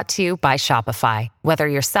episode is brought to you by Shopify. Whether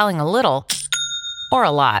you're selling a little or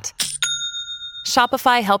a lot,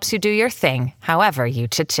 Shopify helps you do your thing, however you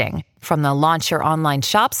cha-ching. From the launch your online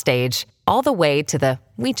shop stage, all the way to the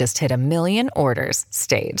we just hit 1 million orders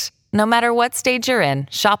stage. No matter what stage you're in,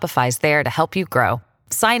 Shopify's there to help you grow.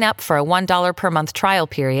 Sign up for a $1 per month trial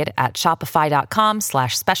period at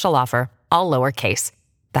shopify.com/special offer, all lowercase.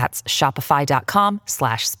 That's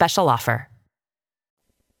shopify.com/special offer.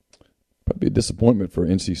 Probably a disappointment for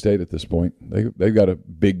NC State at this point. They've got a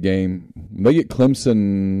big game. They get Clemson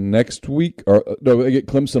next week, or no, they get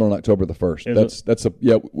Clemson on October the 1st. That's a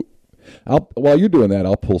yeah. While you're doing that,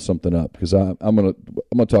 I'll pull something up because I'm gonna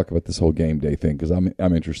talk about this whole game day thing because I'm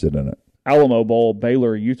interested in it. Alamo Bowl,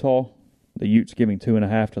 Baylor, Utah. The Utes giving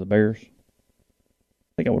 2.5 to the Bears. I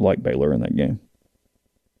think I would like Baylor in that game.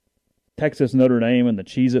 Texas, Notre Dame, and the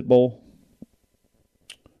Cheez-It Bowl.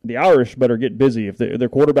 The Irish better get busy. If their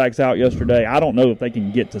quarterback's out yesterday, I don't know if they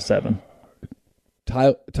can get to 7.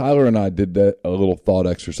 Tyler and I did a little thought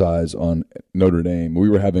exercise on Notre Dame. We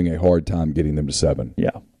were having a hard time getting them to 7.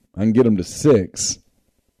 Yeah. I can get them to 6,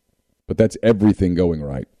 but that's everything going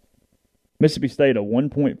right. Mississippi State, a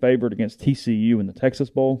 1-point favorite against TCU in the Texas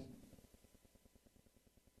Bowl.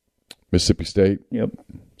 Mississippi State, Yep.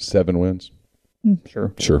 7 wins.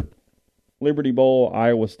 Sure. Liberty Bowl,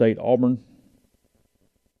 Iowa State, Auburn.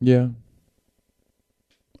 Yeah.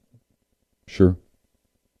 Sure.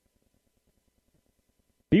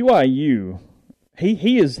 BYU,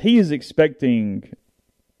 he is expecting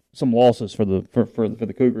some losses for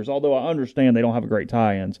the Cougars, although I understand they don't have a great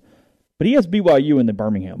tie-ins. But he has BYU in the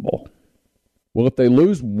Birmingham Bowl. Well, if they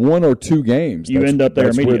lose 1 or 2 games, you end up there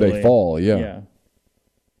that's immediately. Where they fall, yeah.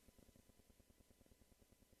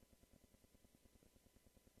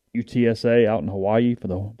 UTSA out in Hawaii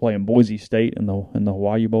for playing Boise State in the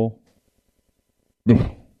Hawaii Bowl.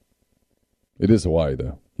 It is Hawaii,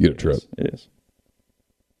 though. You get a trip. It is.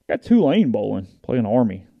 Got Tulane bowling, playing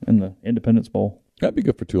Army in the Independence Bowl. That'd be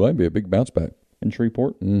good for Tulane. Be a big bounce back. In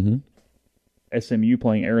Shreveport. Mm-hmm. SMU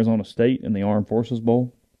playing Arizona State in the Armed Forces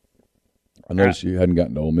Bowl. I noticed you hadn't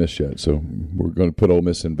gotten to Ole Miss yet, so we're going to put Ole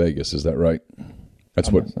Miss in Vegas. Is that right?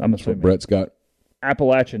 That's what Brett's got.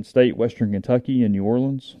 Appalachian State, Western Kentucky, and New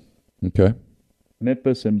Orleans. Okay.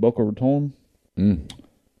 Memphis and Boca Raton.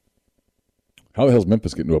 How the hell is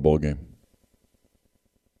Memphis getting to a bowl game?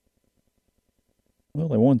 Well,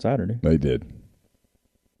 they won Saturday. They did.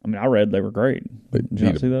 I mean, I read they were great. Did you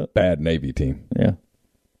not see that? Bad Navy team. Yeah.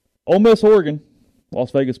 Ole Miss, Oregon,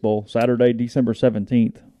 Las Vegas Bowl, Saturday, December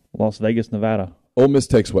 17th, Las Vegas, Nevada. Ole Miss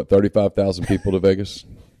takes, 35,000 people to Vegas?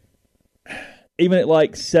 Even at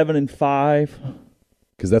 7-5.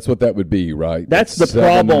 Because that's what that would be, right? That's the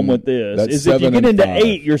problem with this. Is if you get into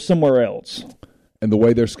 8, you're somewhere else. And the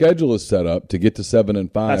way their schedule is set up, to get to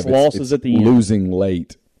 7-5, that's losses at the end. Losing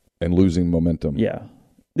late and losing momentum. Yeah.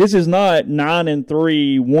 This is not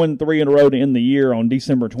 9-3, 1-3 in a row to end the year on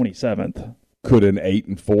December 27th. Could an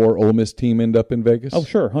 8-4 Ole Miss team end up in Vegas? Oh,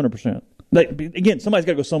 sure, 100%. Again, somebody's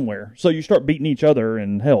got to go somewhere. So you start beating each other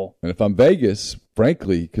and hell. And if I'm Vegas,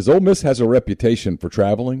 frankly, because Ole Miss has a reputation for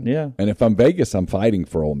traveling. Yeah. And if I'm Vegas, I'm fighting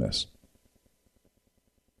for Ole Miss.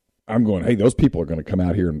 I'm going, hey, those people are going to come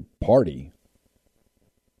out here and party.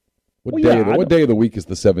 What day of the week is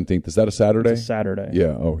the 17th? Is that a Saturday? It's a Saturday.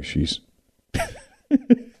 Yeah. Oh, jeez.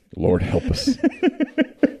 Lord help us.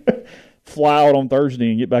 Fly out on Thursday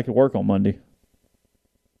and get back to work on Monday.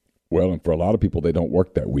 Well, and for a lot of people, they don't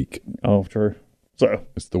work that week. Oh, true. So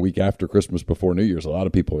it's the week after Christmas, before New Year's. A lot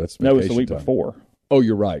of people, that's vacation. No, it's the week before. Oh,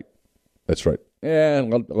 you're right. That's right.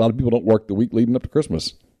 And a lot of people don't work the week leading up to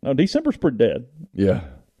Christmas. No, December's pretty dead. Yeah.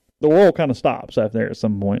 The world kind of stops after there at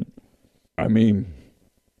some point. I mean,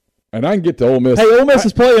 and I can get to Ole Miss. Hey, Ole Miss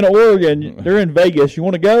is playing Oregon. They're in Vegas. You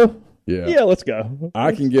want to go? Yeah. Yeah, let's go.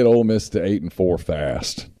 I can get Ole Miss to 8-4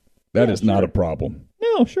 fast. That is not a problem.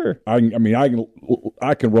 No, sure. I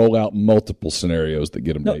can roll out multiple scenarios that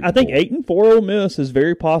get them. I think 8-4 Ole Miss is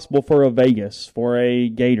very possible for a Vegas, for a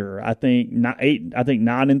Gator. I think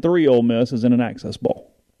 9-3 Ole Miss is in an Access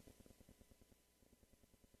Bowl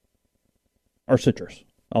or Citrus.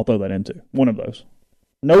 I'll throw that into one of those.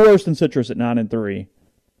 No worse than Citrus at 9-3.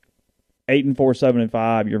 8-4,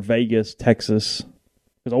 7-5. Your Vegas, Texas,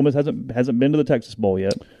 because Ole Miss hasn't been to the Texas Bowl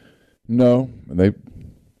yet. No,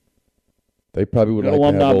 They probably would like to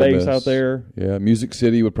have alumni Ole base Miss out there. Yeah, Music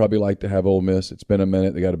City would probably like to have Ole Miss. It's been a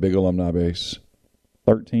minute. They got a big alumni base.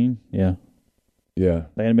 13, yeah. Yeah.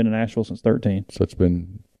 They hadn't been in Nashville since 13. So it's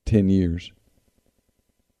been 10 years.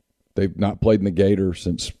 They've not played in the Gator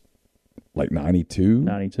since 92?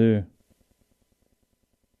 92.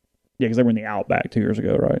 Yeah, because they were in the Outback 2 years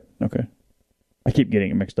ago, right? Okay. I keep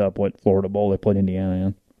getting it mixed up what Florida Bowl they played Indiana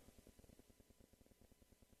in.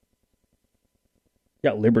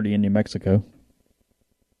 Got Liberty in New Mexico.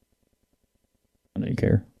 I know you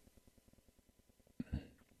care.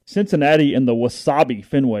 Cincinnati and the Wasabi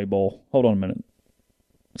Fenway Bowl. Hold on a minute.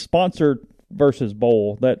 Sponsored versus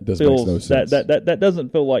bowl. That doesn't feels make no sense. That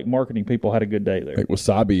doesn't feel like marketing people had a good day there. Like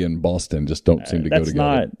Wasabi and Boston just don't seem to go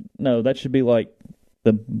together. No, that should be like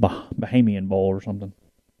the Bahamian Bowl or something.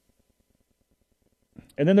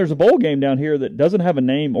 And then there's a bowl game down here that doesn't have a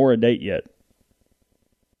name or a date yet.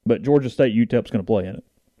 But Georgia State UTEP's going to play in it.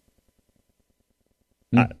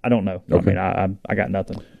 I don't know. Okay. I mean, I got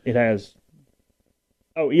nothing. It has.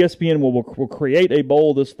 Oh, ESPN will create a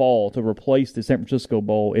bowl this fall to replace the San Francisco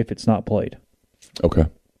Bowl if it's not played. Okay.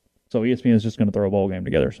 So ESPN is just going to throw a bowl game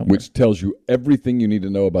together somewhere. Which tells you everything you need to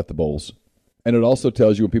know about the bowls. And it also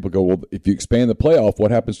tells you when people go, well, if you expand the playoff,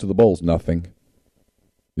 what happens to the bowls? Nothing.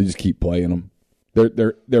 You just keep playing them.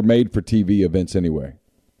 They're made for TV events anyway.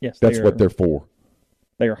 Yes, that's what they're for.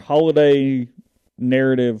 They are holiday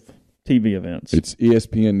narrative TV events. It's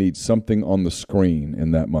ESPN needs something on the screen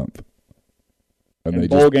in that month. And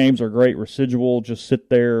bowl games are great. Residual, just sit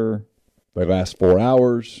there. They last 4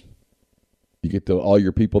 hours. You get to all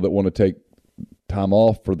your people that want to take time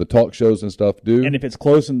off for the talk shows and stuff do. And if it's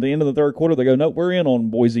close in the end of the third quarter, they go, nope, we're in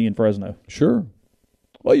on Boise and Fresno. Sure.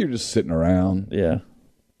 Well, you're just sitting around. Yeah.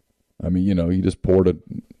 I mean, you just poured a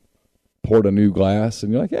new glass,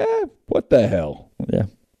 and you're like, what the hell? Yeah.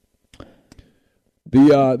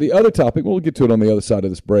 The other topic, we'll get to it on the other side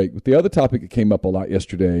of this break, but the other topic that came up a lot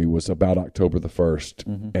yesterday was about October the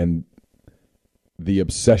 1st and the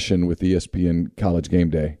obsession with ESPN College Game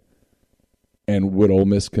Day. And would Ole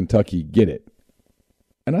Miss Kentucky get it?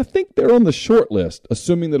 And I think they're on the short list,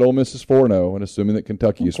 assuming that Ole Miss is 4-0 and assuming that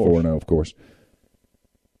Kentucky is 4-0, of course.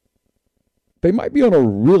 They might be on a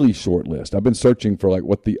really short list. I've been searching for like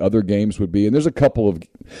what the other games would be, and there's a couple of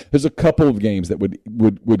games that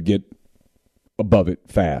would get above it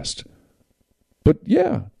fast. But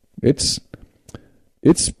yeah, it's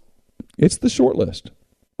the short list.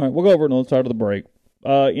 All right, we'll go over on the other side of the break.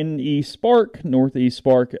 In East Spark, Northeast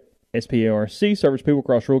Spark, SPARC serves people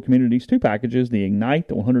across rural communities 2 packages: the Ignite,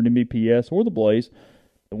 the 100 Mbps, or the Blaze,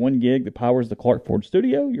 the 1 gig that powers the Clark Ford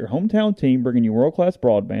Studio. Your hometown team bringing you world-class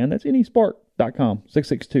broadband. That's NESpark.com.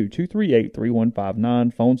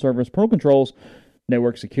 662-238-3159. Phone service, parental controls,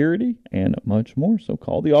 network security, and much more. So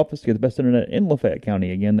call the office to get the best internet in Lafayette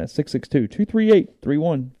County. Again, that's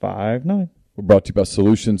 662-238-3159. We're brought to you by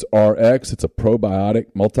Solutions RX. It's a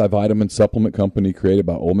probiotic multivitamin supplement company created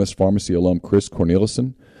by Ole Miss Pharmacy alum Chris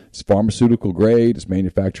Cornelison. It's pharmaceutical grade. It's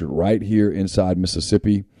manufactured right here inside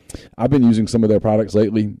Mississippi. I've been using some of their products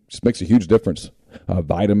lately. It just makes a huge difference.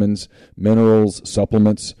 Vitamins, minerals,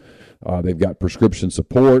 supplements. They've got prescription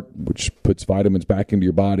support, which puts vitamins back into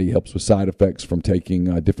your body, helps with side effects from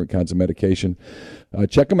taking different kinds of medication.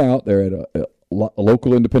 Check them out. They're at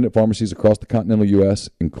local independent pharmacies across the continental U.S.,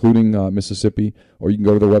 including Mississippi, or you can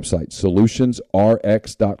go to their website,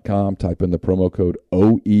 solutionsrx.com. Type in the promo code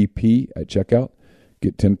OEP at checkout.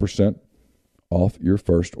 Get 10% off your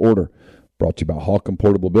first order. Brought to you by Holcomb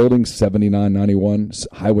Portable Buildings, 7991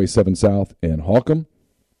 Highway 7 South in Holcomb.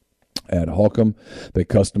 At Holcomb, they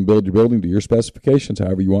custom build your building to your specifications,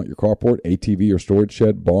 however you want your carport, ATV or storage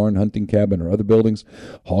shed, barn, hunting cabin, or other buildings.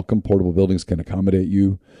 Holcomb Portable Buildings can accommodate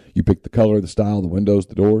you. You pick the color, the style, the windows,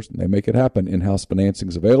 the doors, and they make it happen. In-house financing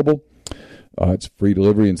is available. It's free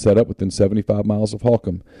delivery and setup within 75 miles of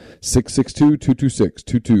Holcomb.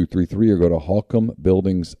 662-226-2233 or go to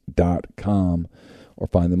holcombbuildings.com or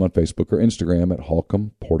find them on Facebook or Instagram at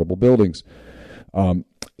Holcomb Portable Buildings. 7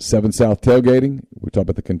 South tailgating. We talked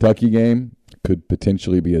about the Kentucky game. Could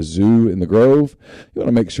potentially be a zoo in the Grove. You want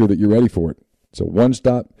to make sure that you're ready for it. So 7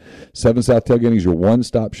 South Tailgating is your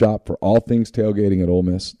one-stop shop for all things tailgating at Ole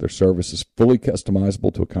Miss. Their service is fully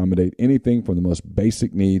customizable to accommodate anything from the most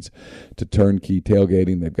basic needs to turnkey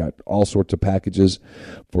tailgating. They've got all sorts of packages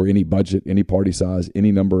for any budget, any party size,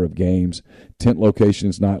 any number of games. Tent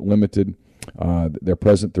locations not limited. They're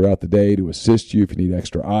present throughout the day to assist you if you need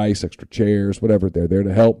extra ice, extra chairs, whatever. They're there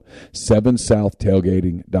to help.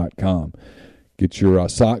 7southtailgating.com. Get your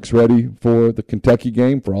socks ready for the Kentucky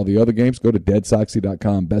game, for all the other games. Go to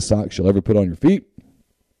deadsoxy.com. Best socks you'll ever put on your feet.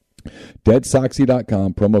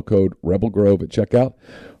 Deadsoxy.com. Promo code Rebel Grove at checkout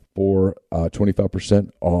for 25%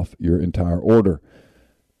 off your entire order.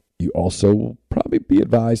 You also will probably be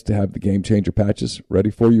advised to have the Game Changer patches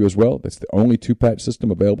ready for you as well. That's the only 2-patch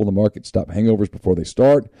system available in the market. Stop hangovers before they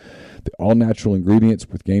start. The all-natural ingredients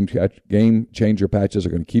with Game Changer patches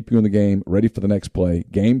are going to keep you in the game, ready for the next play.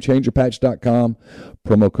 GameChangerPatch.com.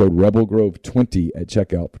 Promo code RebelGrove20 at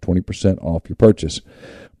checkout for 20% off your purchase.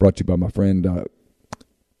 Brought to you by my friend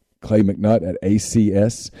Clay McNutt at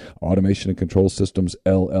ACS, Automation and Control Systems,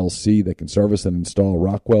 LLC. They can service and install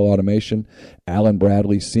Rockwell Automation, Allen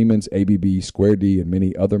Bradley, Siemens, ABB, Square D, and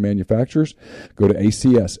many other manufacturers. Go to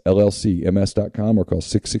ACSLLCMS.com or call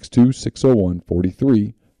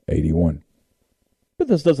 662-601-4381. But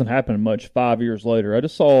this doesn't happen much 5 years later. I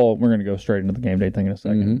just saw, we're going to go straight into the game day thing in a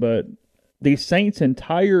second, but the Saints'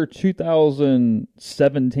 entire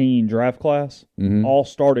 2017 draft class all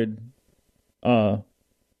started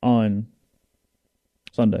on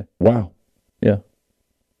Sunday. Wow. Yeah.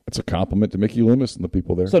 That's a compliment to Mickey Loomis and the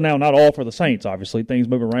people there. So now, not all for the Saints, obviously. Things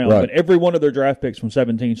move around. Right. But every one of their draft picks from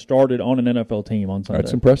 17 started on an NFL team on Sunday.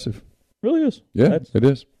 That's impressive. Really is. Yeah, it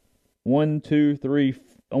is. 1, 2, 3.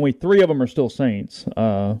 Only 3 of them are still Saints.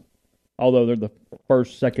 Although they're the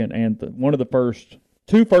first, second, and one of the first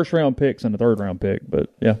 2 first-round picks and a third-round pick. But,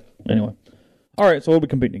 yeah, anyway. All right, so we'll be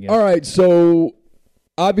competing again. All right, so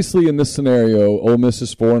obviously in this scenario, Ole Miss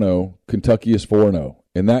is 4-0, Kentucky is 4-0.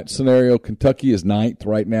 In that scenario, Kentucky is 9th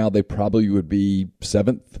right now. They probably would be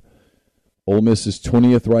 7th. Ole Miss is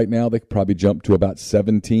 20th right now. They could probably jump to about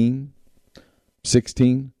 17,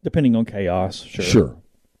 16. Depending on chaos, sure. Sure.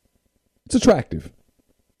 It's attractive.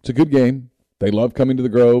 It's a good game. They love coming to the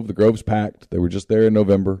Grove. The Grove's packed. They were just there in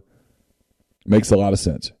November. Makes a lot of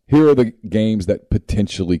sense. Here are the games that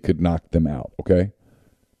potentially could knock them out, okay?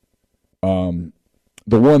 The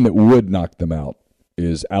one that would knock them out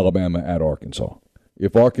is Alabama at Arkansas.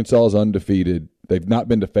 If Arkansas is undefeated, they've not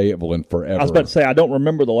been to Fayetteville in forever. I was about to say, I don't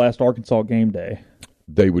remember the last Arkansas game day.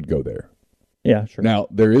 They would go there. Yeah, sure. Now,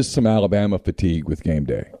 there is some Alabama fatigue with game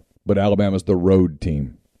day, but Alabama's the road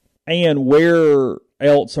team. And where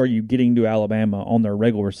else are you getting to Alabama on their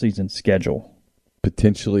regular season schedule?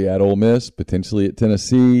 Potentially at Ole Miss, potentially at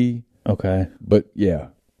Tennessee. Okay. But, yeah.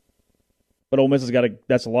 But Ole Miss has got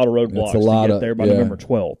that's a lot of roadblocks to get there by November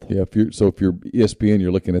 12th. Yeah, if you're ESPN,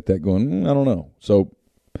 you're looking at that going, I don't know. So,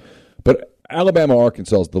 but Alabama,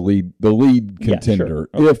 Arkansas is the lead contender.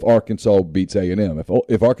 Yeah, sure. If Arkansas beats A&M,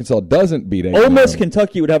 if Arkansas doesn't beat A&M, Ole Miss,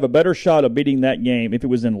 Kentucky would have a better shot of beating that game if it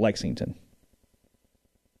was in Lexington.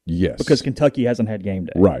 Yes, because Kentucky hasn't had game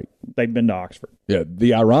day. Right, they've been to Oxford. Yeah,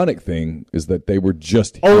 the ironic thing is that they were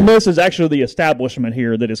just here. Ole Miss is actually the establishment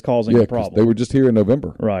here that is causing the problem. They were just here in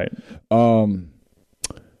November. Right. The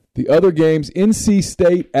other games, NC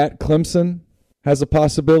State at Clemson has a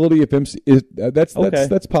possibility. If that's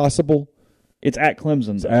possible. It's at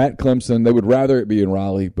Clemson. It's at Clemson. They would rather it be in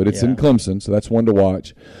Raleigh, but it's in Clemson, so that's one to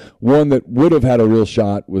watch. One that would have had a real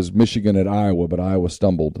shot was Michigan at Iowa, but Iowa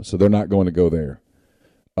stumbled, so they're not going to go there.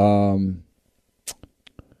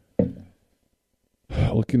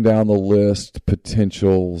 Looking down the list,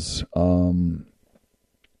 potentials.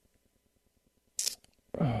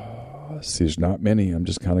 See, there's not many. I'm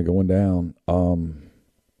just kind of going down.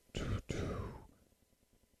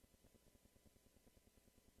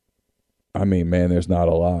 I mean, man, there's not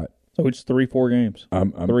a lot. So it's 3-4 games.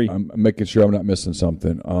 I'm making sure I'm not missing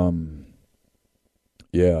something.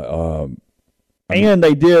 And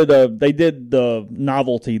they did the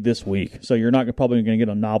novelty this week, so you're not probably going to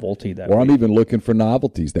get a novelty that week. I'm even looking for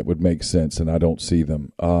novelties that would make sense, and I don't see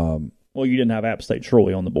them. Well, you didn't have App State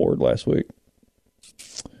Troy on the board last week.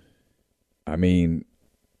 I mean,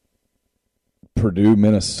 Purdue,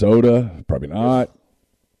 Minnesota, probably not.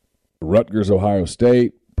 Rutgers, Ohio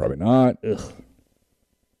State, probably not. Ugh.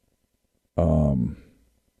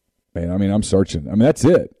 Man, I mean, I'm searching. I mean, that's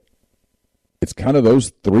it. It's kind of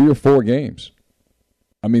those 3 or 4 games.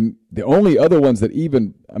 I mean, the only other ones that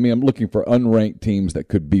I'm looking for unranked teams that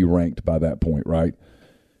could be ranked by that point, right?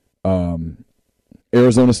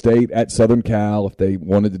 Arizona State at Southern Cal, if they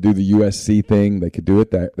wanted to do the USC thing, they could do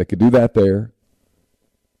it. They could do that there.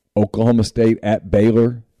 Oklahoma State at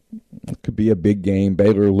Baylor, it could be a big game.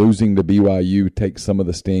 Baylor losing to BYU takes some of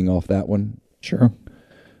the sting off that one. Sure.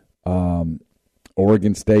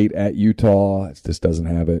 Oregon State at Utah, it just doesn't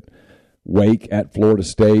have it. Wake at Florida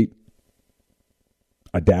State.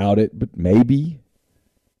 I doubt it, but maybe.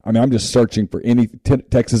 I mean, I'm just searching for any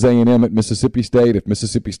Texas A&M at Mississippi State. If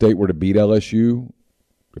Mississippi State were to beat LSU,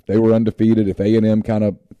 if they were undefeated, if A&M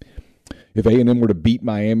were to beat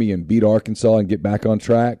Miami and beat Arkansas and get back on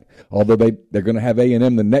track, although they're going to have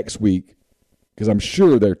A&M the next week, because I'm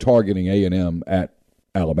sure they're targeting A&M at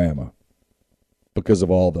Alabama because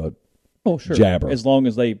of all the jabber. As long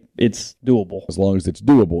as it's doable. As long as it's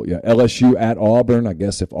doable, yeah. LSU at Auburn. I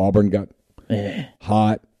guess if Auburn got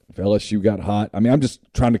hot, if LSU got hot. I mean, I'm just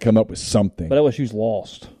trying to come up with something. But LSU's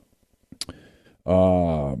lost.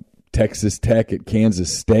 Texas Tech at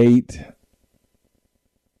Kansas State.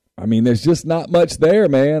 I mean, there's just not much there,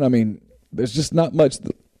 man. I mean, there's just not much.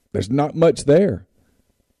 There's not much there.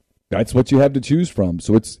 That's what you have to choose from.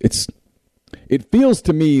 So it feels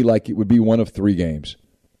to me like it would be one of three games.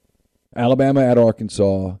 Alabama at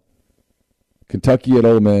Arkansas, Kentucky at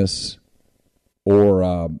Ole Miss,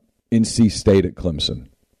 or NC State at Clemson.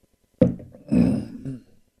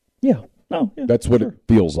 Yeah. No, yeah, that's what it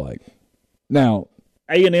feels like. Now,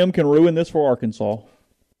 A&M can ruin this for Arkansas.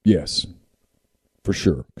 Yes, for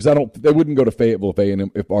sure. Because they wouldn't go to Fayetteville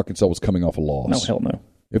if Arkansas was coming off a loss. No, hell no.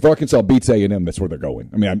 If Arkansas beats A&M, that's where they're going.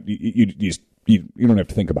 I mean, you don't have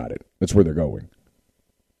to think about it. That's where they're going.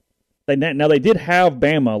 Now they did have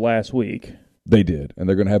Bama last week. They did, and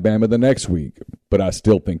they're going to have Bama the next week. But I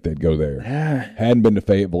still think they'd go there. Hadn't been to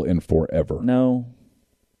Fayetteville in forever. No.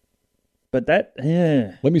 But that,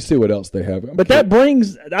 Let me see what else they have. That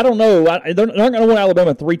brings, I don't know, they're not going to win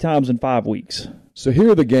Alabama 3 times in 5 weeks. So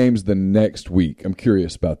here are the games the next week. I'm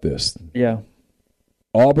curious about this. Yeah.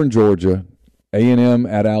 Auburn, Georgia, A&M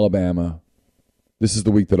at Alabama. This is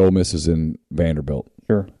the week that Ole Miss is in Vanderbilt.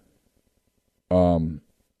 Sure.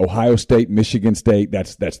 Ohio State, Michigan State.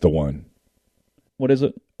 That's the one. What is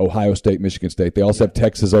it? Ohio State, Michigan State. They also have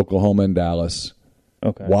Texas, Oklahoma, and Dallas.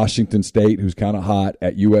 Okay. Washington State, who's kind of hot,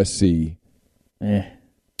 at USC.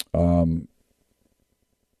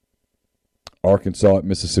 Arkansas at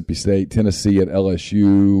Mississippi State, Tennessee at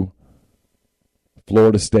LSU,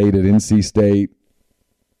 Florida State at NC State,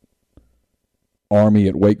 Army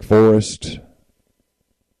at Wake Forest.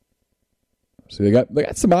 So they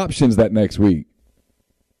got some options that next week.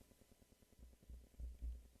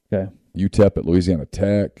 Okay. UTEP at Louisiana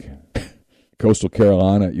Tech, Coastal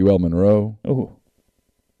Carolina at UL Monroe. Oh.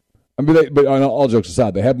 I mean, but on all jokes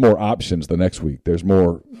aside, they have more options the next week. There's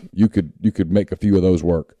more. You could make a few of those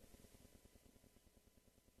work.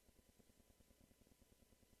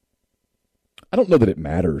 I don't know that it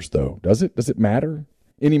matters, though. Does it? Does it matter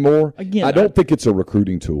anymore? Again, I don't think it's a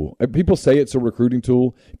recruiting tool. People say it's a recruiting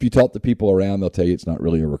tool. If you talk to people around, they'll tell you it's not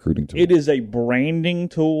really a recruiting tool. It is a branding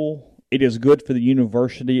tool. It is good for the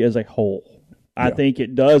university as a whole. I think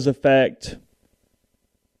it does affect.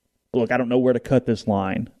 Look, I don't know where to cut this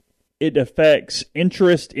line. It affects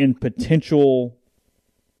interest in potential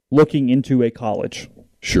looking into a college.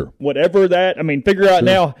 Sure. Whatever that, figure out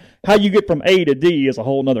now how you get from A to D is a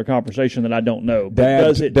whole other conversation that I don't know.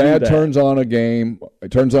 But Dad turns on game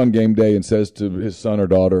day and says to his son or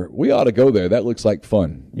daughter, we ought to go there. That looks like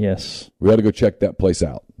fun. Yes. We ought to go check that place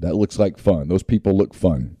out. That looks like fun. Those people look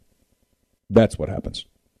fun. That's what happens.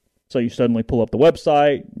 So you suddenly pull up the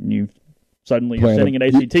website, and you're sending an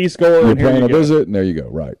ACT score. You're planning a visit, and there you go.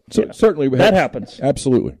 Right. So certainly that happens.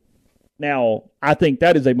 Absolutely. Now, I think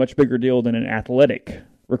that is a much bigger deal than an athletic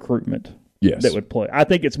recruitment that would play. I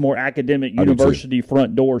think it's more academic, university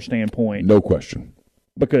front door standpoint. No question.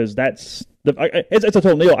 Because it's a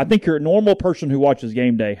total deal. I think your normal person who watches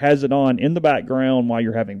game day has it on in the background while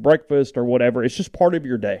you're having breakfast or whatever. It's just part of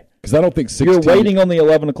your day. Because I don't think you're waiting on the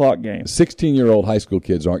 11 o'clock game. 16-year-old high school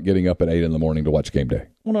kids aren't getting up at 8 in the morning to watch game day.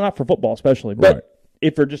 Well, not for football especially. But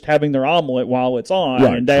if they're just having their omelet while it's on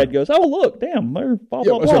and Dad goes, oh, look, damn, they're blah,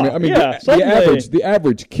 blah, blah. The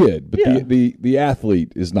average kid, but the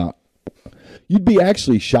athlete is not. You'd be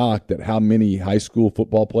actually shocked at how many high school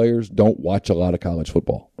football players don't watch a lot of college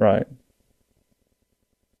football. Right.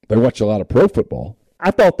 They watch a lot of pro football.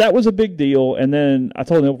 I thought that was a big deal, and then I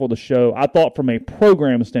told him before the show, I thought from a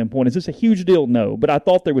program standpoint, is this a huge deal? No, but I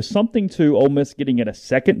thought there was something to Ole Miss getting it a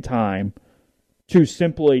second time to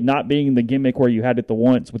simply not being the gimmick where you had it the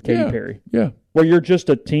once with Katy Perry. Yeah. Where you're just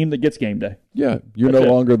a team that gets game day. Yeah. You're no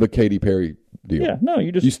longer the Katy Perry deal. Yeah, no,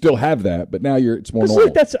 you still have that, but now it's more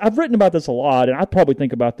normal. I've written about this a lot, and I probably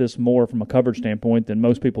think about this more from a coverage standpoint than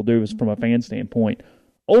most people do from a fan standpoint.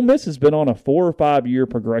 Ole Miss has been on a 4 or 5 year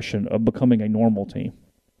progression of becoming a normal team.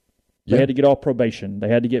 They had to get off probation. They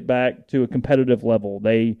had to get back to a competitive level.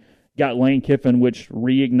 They got Lane Kiffin, which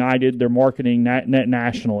reignited their marketing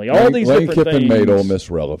nationally. All these different things. Lane Kiffin made Ole Miss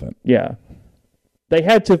relevant. Yeah. They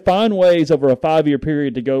had to find ways over a 5-year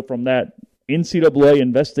period to go from that NCAA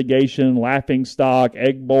investigation, laughing stock,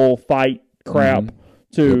 egg bowl fight crap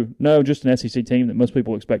to just an SEC team that most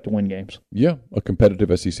people expect to win games. Yeah, a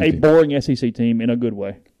competitive SEC team. A boring SEC team in a good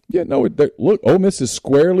way. Yeah, no, look, Ole Miss is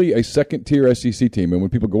squarely a second-tier SEC team. And when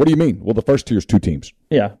people go, what do you mean? Well, the first tier is 2 teams.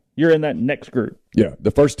 Yeah, you're in that next group. Yeah,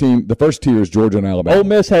 the first tier is Georgia and Alabama. Ole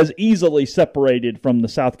Miss has easily separated from the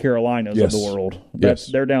South Carolinas of the world.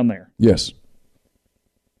 They're down there. Yes.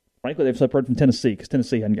 Frankly, they've separated from Tennessee because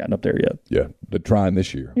Tennessee hadn't gotten up there yet. Yeah, they're trying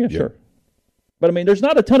this year. Yeah, sure. But, there's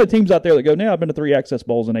not a ton of teams out there that go, I've been to 3 Access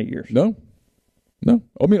Bowls in 8 years. No.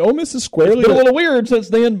 Ole Miss is squarely... It's been a little weird since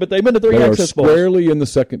then, but they've been to 3 Access Bowls. They are squarely in the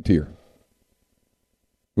second tier,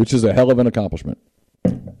 which is a hell of an accomplishment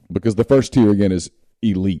because the first tier, again, is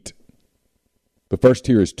elite. The first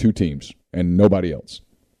tier is 2 teams and nobody else.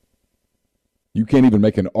 You can't even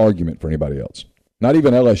make an argument for anybody else. Not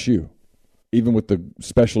even LSU, even with the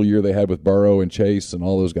special year they had with Burrow and Chase and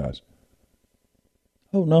all those guys.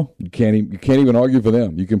 Oh, no. You can't even argue for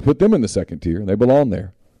them. You can put them in the second tier. They belong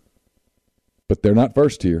there. But they're not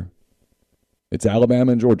first tier. It's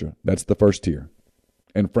Alabama and Georgia. That's the first tier.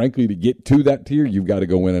 And frankly, to get to that tier, you've got to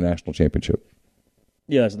go win a national championship.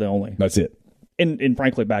 Yeah, that's the only. That's it. And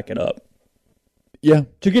frankly, back it up. Yeah.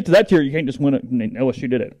 To get to that tier, you can't just win it. And LSU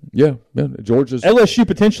did it. Yeah. Georgia's LSU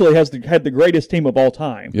potentially had the greatest team of all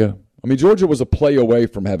time. Yeah. I mean, Georgia was a play away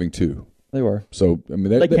from having 2. They were. So, I mean,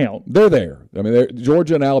 they count. They're there. I mean,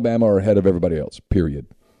 Georgia and Alabama are ahead of everybody else, period.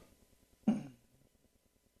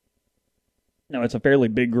 No, it's a fairly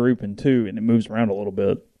big group in 2, and it moves around a little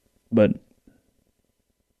bit. But,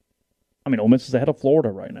 I mean, Ole Miss is ahead of Florida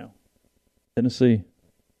right now. Tennessee.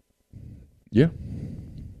 Yeah.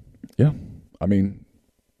 Yeah. I mean,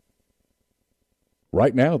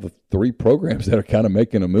 right now, the 3 programs that are kind of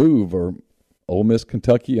making a move are Ole Miss,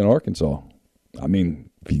 Kentucky, and Arkansas. I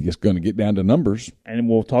mean, if you're just going to get down to numbers. And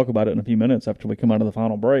we'll talk about it in a few minutes after we come out of the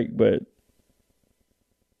final break, but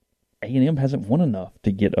A&M hasn't won enough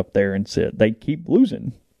to get up there and sit. They keep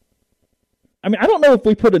losing. I mean, I don't know if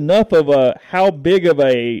we put enough of how big of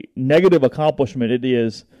a negative accomplishment it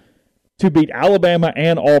is to beat Alabama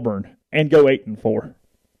and Auburn and go 8-4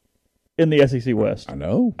 in the SEC West. I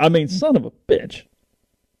know. I mean, son of a bitch.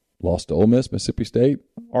 Lost to Ole Miss, Mississippi State,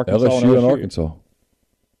 Arkansas, LSU, and Arkansas.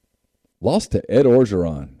 Lost to Ed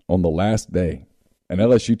Orgeron on the last day. An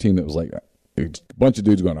LSU team that was like a bunch of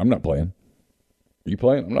dudes going, I'm not playing. Are you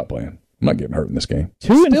playing? I'm not playing. I'm not getting hurt in this game.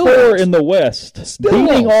 2-4 in the West,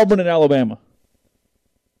 beating Auburn and Alabama.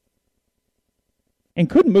 And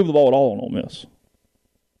couldn't move the ball at all on Ole Miss.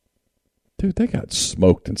 Dude, they got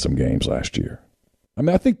smoked in some games last year. I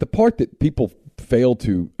mean, I think the part that people fail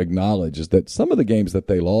to acknowledge is that some of the games that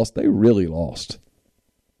they lost, they really lost.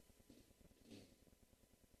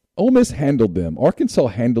 Ole Miss handled them.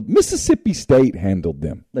 Mississippi State handled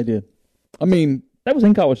them. They did. I mean, that was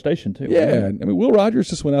in College Station, too. Yeah. I mean, Will Rogers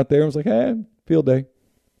just went out there and was like, hey, field day.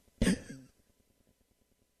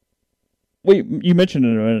 You mentioned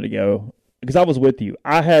it a minute ago, because I was with you.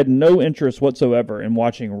 I had no interest whatsoever in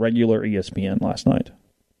watching regular ESPN last night.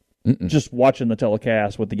 Just watching the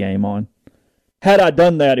telecast with the game on. Had I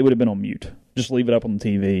done that, it would have been on mute. Just leave it up on the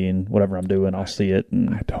TV, and whatever I'm doing, I'll see it.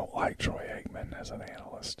 And I don't like Troy Aikman as an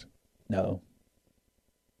analyst. No.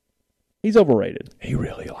 He's overrated. He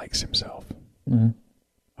really likes himself. A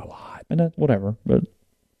lot. And whatever, but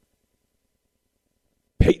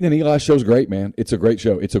Peyton and Eli show's great, man. It's a great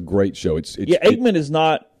show. Aikman is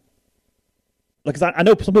not, because I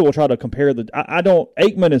know some people try to compare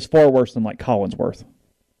Aikman is far worse than like Collinsworth.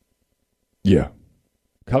 Yeah.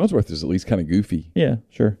 Collinsworth is at least kind of goofy. Yeah,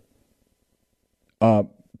 sure.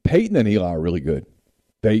 Peyton and Eli are really good.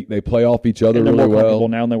 They play off each other really more comfortable well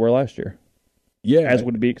now than they were last year. Yeah, as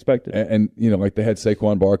would be expected. And like they had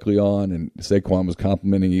Saquon Barkley on, and Saquon was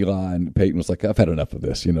complimenting Eli, and Peyton was like, "I've had enough of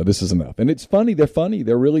this. This is enough." And it's funny. They're funny.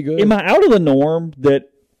 They're really good. Am I out of the norm that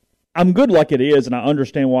I'm good like it is, and I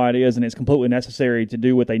understand why it is, and it's completely necessary to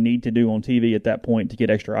do what they need to do on TV at that point to get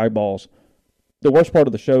extra eyeballs? The worst part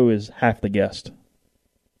of the show is half the guest.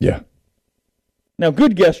 Yeah. Now,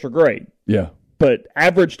 good guests are great. Yeah. But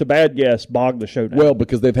average to bad guests bog the show down. Well,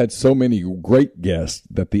 because they've had so many great guests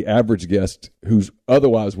that the average guest, who's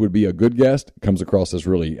otherwise would be a good guest, comes across as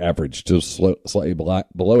really average to slightly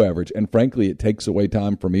below average. And frankly, it takes away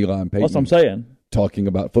time from Eli and Peyton. That's what I'm saying. Talking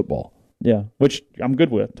about football. Yeah, which I'm good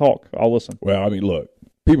with. Talk. I'll listen. Well, I mean, look,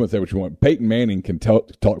 people say what you want. Peyton Manning can talk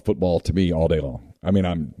football to me all day long. I mean,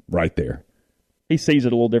 I'm right there. He sees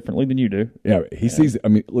it a little differently than you do. Yeah, he sees it. I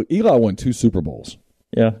mean, look, Eli won 2 Super Bowls.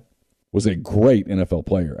 Yeah. Was a great NFL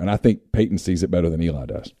player, and I think Peyton sees it better than Eli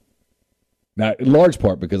does. Now, in large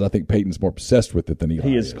part because I think Peyton's more obsessed with it than Eli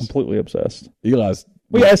is. He is completely obsessed. Eli's...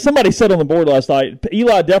 Well, yeah, as somebody said on the board last night,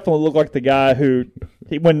 Eli definitely looked like the guy who,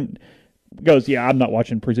 when goes, yeah, I'm not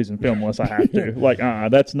watching preseason film unless I have to. Like,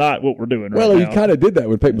 that's not what we're doing right now. Well, he kind of did that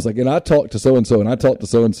when Peyton was like, and I talked to so-and-so, and I talked to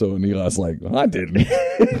so-and-so, and Eli's like, well, I didn't.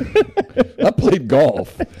 I played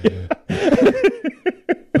golf.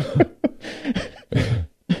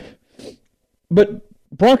 But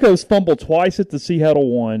Broncos fumble twice at the Seattle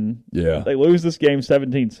one. Yeah. They lose this game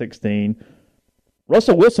 17-16.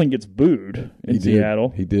 Russell Wilson gets booed in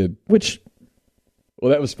Seattle. He did. Which... Well,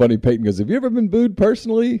 that was funny. Peyton goes, have you ever been booed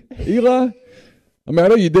personally, Eli? I mean, I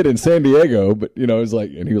know you did in San Diego, but, it was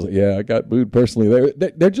like, and he was like, yeah, I got booed personally.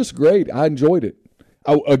 They're just great. I enjoyed it.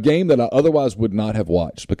 A game that I otherwise would not have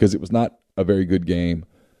watched because it was not a very good game,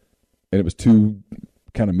 and it was 2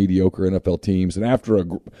 kind of mediocre NFL teams.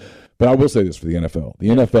 And but I will say this for the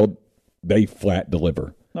NFL, they flat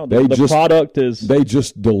deliver. No, the product is. They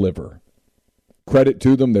just deliver. Credit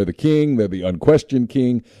to them. They're the king. They're the unquestioned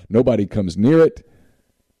king. Nobody comes near it.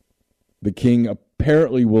 The king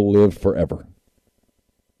apparently will live forever.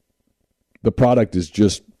 The product is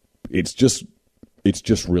it's just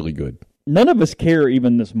really good. None of us care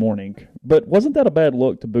even this morning, but wasn't that a bad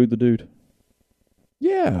look to boo the dude?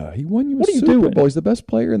 Yeah, he won you a Super Bowl. He's the best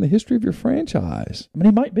player in the history of your franchise. I mean,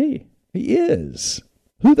 he might be. He is.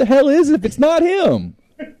 Who the hell is it if it's not him?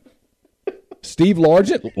 Steve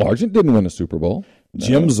Largent? Largent didn't win a Super Bowl. No.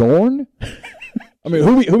 Jim Zorn? I mean,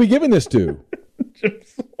 who we giving this to? Jim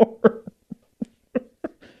Zorn.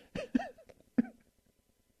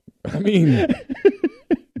 I mean,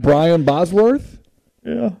 Brian Bosworth?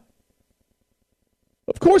 Yeah.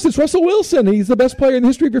 Of course, it's Russell Wilson. He's the best player in the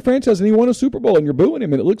history of your franchise, and he won a Super Bowl, and you're booing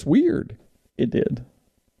him, and it looks weird. It did.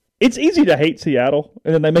 It's easy to hate Seattle,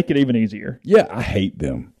 and then they make it even easier. Yeah, I hate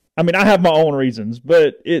them. I mean, I have my own reasons,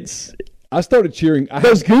 but it's... I started cheering.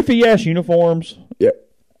 Those goofy-ass uniforms. Yeah.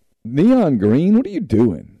 Neon green? What are you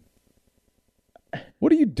doing?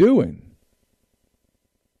 What are you doing?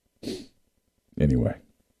 Anyway.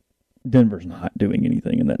 Denver's not doing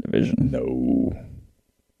anything in that division. No.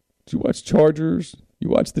 Did you watch Chargers? You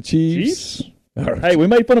watch the Chiefs? Hey, we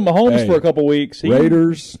made fun of Mahomes for a couple weeks.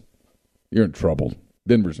 Raiders, you're in trouble.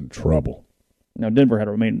 Denver's in trouble. Now, Denver had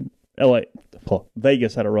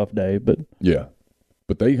Vegas had a rough day, but... Yeah.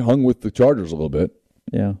 But they hung with the Chargers a little bit.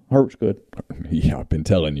 Yeah, Hurt's good. Yeah, I've been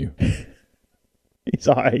telling you. He's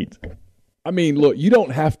all right. I mean, look, you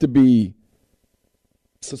don't have to be...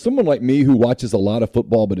 So someone like me who watches a lot of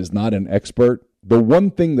football but is not an expert, the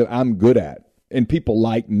one thing that I'm good at, and people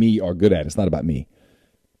like me are good at, it's not about me,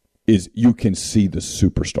 is you can see the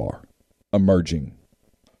superstar emerging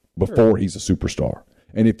before he's a superstar.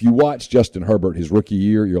 And if you watch Justin Herbert his rookie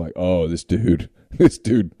year, you're like, oh, this dude. I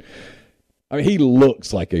mean, he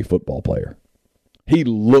looks like a football player. He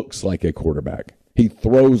looks like a quarterback. He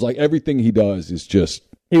throws like everything he does is just.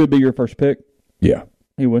 He would be your first pick? Yeah.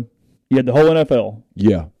 He would. You had the whole NFL.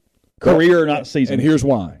 Yeah. Career, not season. And here's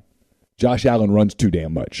why. Josh Allen runs too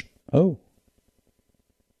damn much. Oh.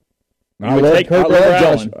 I love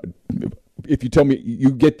Josh. If you tell me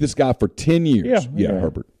you get this guy for 10 years. Yeah,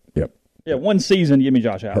 Herbert. Yep. Yeah, one season, give me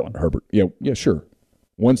Josh Allen. Herbert. Yeah, sure.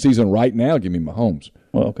 One season right now, give me Mahomes.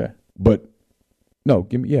 Well, okay. But, no,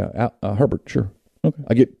 give me, Herbert, sure. Okay.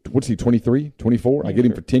 I get, what's he, 23, 24? Yeah, I get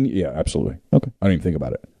him for 10 years. Yeah, absolutely. Okay. I don't even think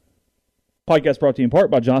about it. Podcast brought to you in part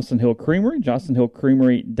by Johnston Hill Creamery,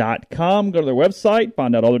 johnstonhillcreamery.com. Go to their website,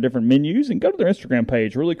 find out all their different menus, and go to their Instagram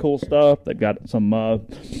page. Really cool stuff. They've got some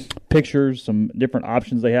pictures, some different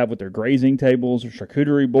options they have with their grazing tables, their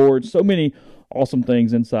charcuterie boards, so many awesome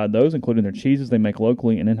things inside those, including their cheeses they make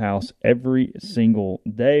locally and in-house every single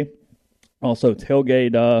day. Also,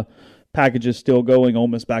 tailgate packages still going. Ole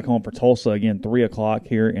Miss back home for Tulsa again, 3 o'clock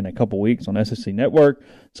here in a couple weeks on SEC Network.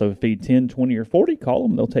 So feed 10, 20, or 40. Call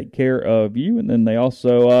them. They'll take care of you. And then they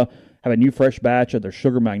also have a new fresh batch of their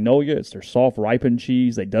Sugar Magnolia. It's their soft ripened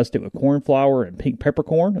cheese. They dust it with corn flour and pink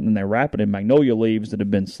peppercorn, and then they wrap it in magnolia leaves that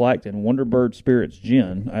have been slacked in Wonderbird Spirits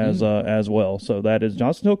gin as well. So that is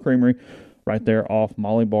Johnston Hill Creamery right there off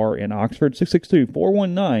Molly Bar in Oxford,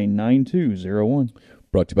 662-419-9201.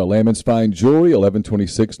 Brought to you by Lammon's Fine Jewelry,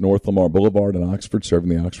 1126 North Lamar Boulevard in Oxford, serving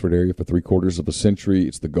the Oxford area for 3/4 of a century.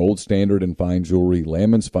 It's the gold standard in fine jewelry.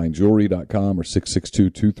 LammonsFineJewelry.com or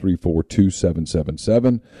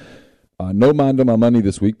 662-234-2777. No mind on my money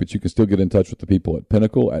this week, but you can still get in touch with the people at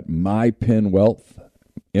Pinnacle at MyPin Wealth,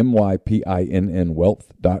 MyPINN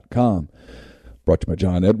Wealth.com. Brought to you by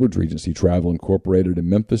John Edwards, Regency Travel Incorporated in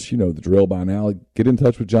Memphis. You know the drill by now. Get in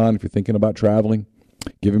touch with John if you're thinking about traveling.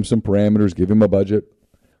 Give him some parameters. Give him a budget.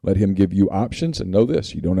 Let him give you options. And know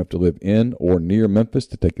this, you don't have to live in or near Memphis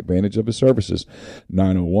to take advantage of his services.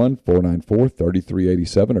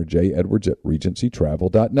 901-494-3387 or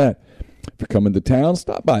jedwards@regencytravel.net. If you're coming to town,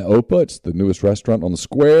 stop by Opa. It's the newest restaurant on the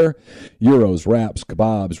square. Gyros, wraps,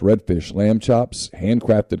 kebabs, redfish, lamb chops,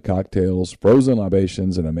 handcrafted cocktails, frozen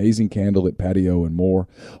libations, an amazing candlelit patio, and more.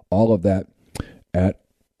 All of that at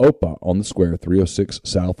Opa on the square, 306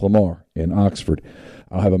 South Lamar in Oxford.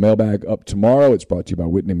 I'll have a mailbag up tomorrow. It's brought to you by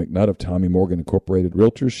Whitney McNutt of Tommy Morgan Incorporated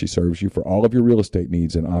Realtors. She serves you for all of your real estate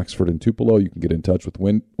needs in Oxford and Tupelo. You can get in touch with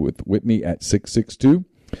Whitney at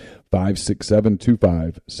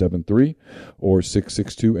 662-567-2573 or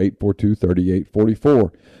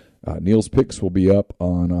 662-842-3844. Neil's picks will be up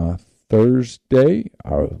on Thursday.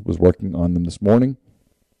 I was working on them this morning.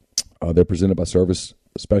 They're presented by Service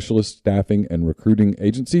Specialist Staffing and Recruiting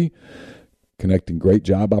Agency. connecting great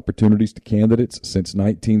job opportunities to candidates since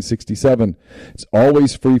 1967. It's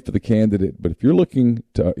always free for the candidate, but if your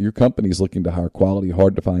company is looking to hire quality,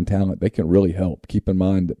 hard-to-find talent, they can really help. Keep in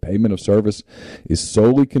mind that payment of service is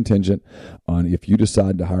solely contingent on if you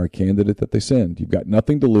decide to hire a candidate that they send. You've got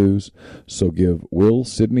nothing to lose, so give Will,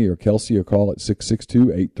 Sydney, or Kelsey a call at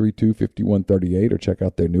 662-832-5138 or check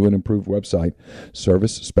out their new and improved website,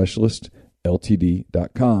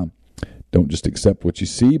 ServiceSpecialistLTD.com. Don't just accept what you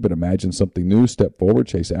see, but imagine something new. Step forward,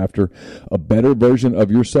 chase after a better version of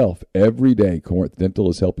yourself. Every day, Corinth Dental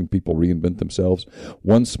is helping people reinvent themselves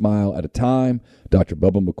one smile at a time. Dr.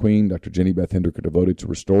 Bubba McQueen, Dr. Jenny Beth Hendrick are devoted to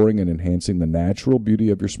restoring and enhancing the natural beauty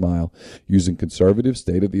of your smile using conservative,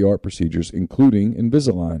 state-of-the-art procedures, including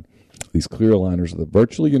Invisalign. These clear aligners are the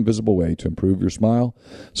virtually invisible way to improve your smile.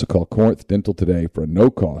 So call Corinth Dental today for a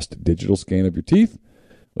no-cost digital scan of your teeth.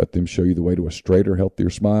 Let them show you the way to a straighter, healthier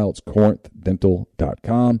smile. It's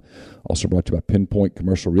CorinthDental.com. Also brought to you by Pinpoint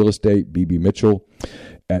Commercial Real Estate. B.B. Mitchell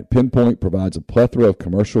at Pinpoint provides a plethora of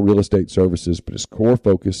commercial real estate services, but his core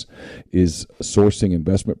focus is sourcing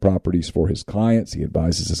investment properties for his clients. He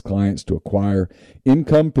advises his clients to acquire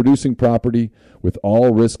income-producing property with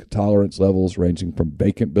all risk tolerance levels ranging from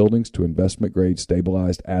vacant buildings to investment-grade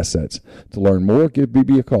stabilized assets. To learn more, give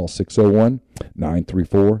BB a call,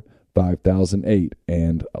 601-934-5008.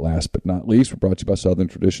 And last but not least, we're brought to you by Southern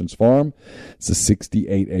Traditions Farm. It's a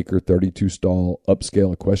 68-acre, 32-stall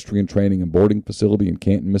upscale equestrian training and boarding facility in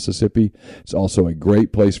Canton, Mississippi. It's also a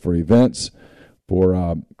great place for events,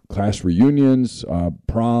 for class reunions,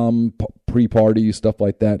 prom, pre-parties, stuff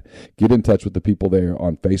like that. Get in touch with the people there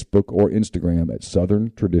on Facebook or Instagram at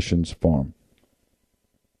Southern Traditions Farm.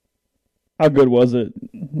 How good was it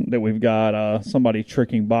that we've got somebody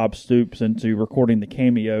tricking Bob Stoops into recording the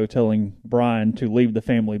cameo telling Brian to leave the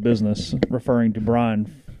family business, referring to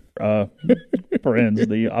Brian Ferenz,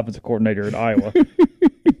 the offensive coordinator at Iowa.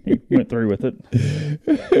 He went through with it.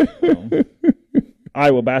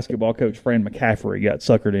 Iowa basketball coach Fran McCaffrey got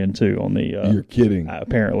suckered in, too, on the... You're kidding.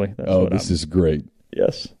 Apparently. This is great.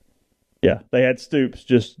 Yes. Yeah, they had Stoops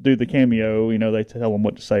just do the cameo. They tell him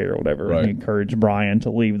what to say or whatever, right, and encourage Brian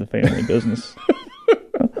to leave the family business.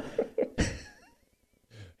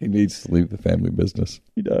 He needs to leave the family business.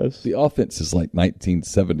 He does. The offense is like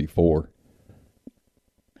 1974.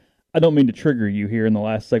 I don't mean to trigger you here in the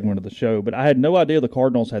last segment of the show, but I had no idea the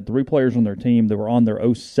Cardinals had 3 players on their team that were on their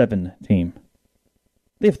 07 team.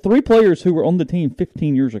 They have 3 players who were on the team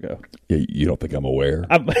 15 years ago. Yeah, you don't think I'm aware?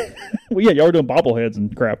 Well, yeah, y'all were doing bobbleheads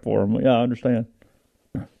and crap for them. Yeah, I understand.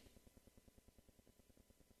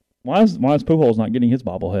 Why is Pujols not getting his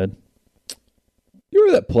bobblehead? You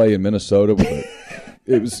remember that play in Minnesota?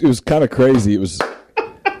 It was kind of crazy. It was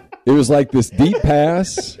like this deep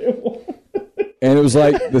pass, and it was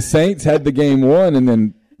like the Saints had the game won, and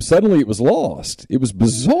then suddenly it was lost. It was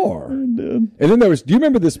bizarre. And then there was. Do you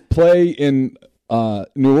remember this play in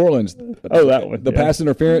New Orleans? Oh, that one. The pass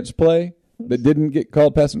interference play that didn't get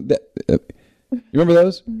called pass. You remember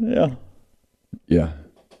those? Yeah. Yeah.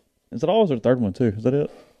 Is it always their third one, too? Is that it?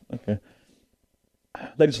 Okay.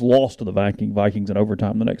 They just lost to the Vikings in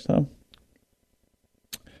overtime the next time.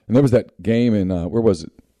 And there was that game in, where was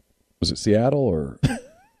it? Was it Seattle or?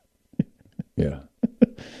 Yeah.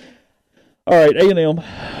 All right, A&M.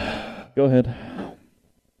 Go ahead.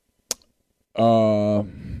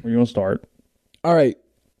 Where you want to start? All right.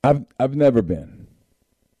 I've never been.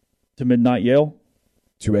 To Midnight Yale?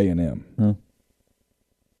 To A&M. Huh.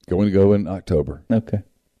 Going to go in October. Okay.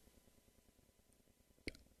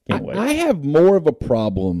 Can't wait. I have more of a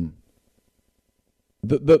problem.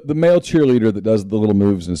 The male cheerleader that does the little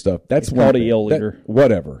moves and stuff. That's called a yell leader.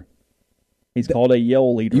 Whatever. He's called a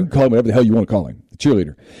yell leader. You can call him whatever the hell you want to call him. The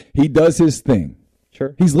cheerleader. He does his thing.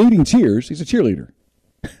 Sure. He's leading cheers. He's a cheerleader.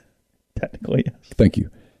 Technically, yes. Thank you.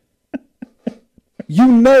 You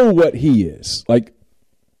know what he is. Like,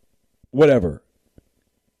 whatever.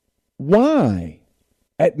 Why,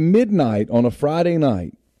 at midnight on a Friday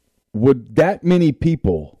night, would that many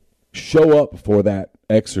people show up for that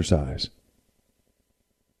exercise?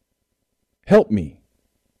 Help me.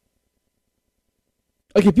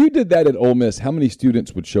 Like, if you did that at Ole Miss, how many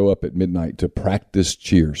students would show up at midnight to practice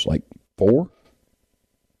cheers? Like 4?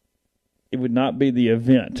 It would not be the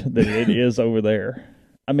event that it is over there.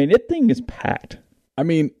 I mean, that thing is packed. I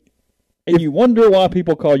mean, and you wonder why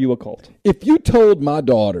people call you a cult. If you told my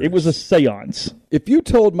daughters... It was a seance. If you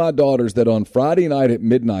told my daughters that on Friday night at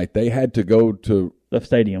midnight they had to go to... the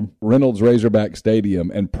stadium. Reynolds Razorback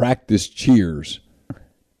Stadium and practice cheers,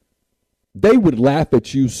 they would laugh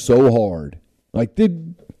at you so hard. Like,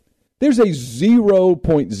 there's a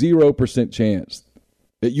 0.0% chance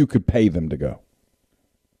that you could pay them to go.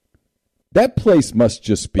 That place must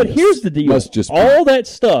just be. But here's the deal: all that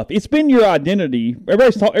stuff, it's been your identity.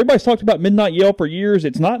 Everybody's talked about Midnight Yell for years.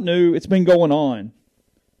 It's not new. It's been going on.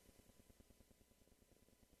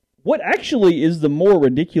 What actually is the more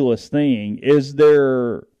ridiculous thing is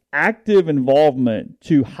their active involvement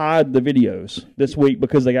to hide the videos this week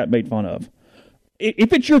because they got made fun of.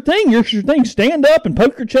 If it's your thing, it's your thing. Stand up and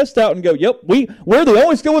poke your chest out and go, yep, we're the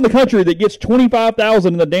only school in the country that gets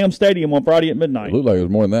 25,000 in the damn stadium on Friday at midnight. It looked like it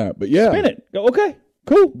was more than that, but yeah. Spin it. Go, okay,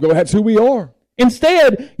 cool. That's who we are.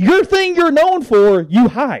 Instead, your thing you're known for, you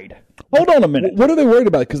hide. Hold on a minute. What are they worried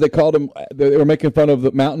about? Because they called them, they were making fun of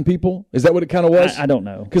the mountain people? Is that what it kind of was? I don't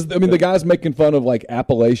know. Because, the guy's making fun of, like,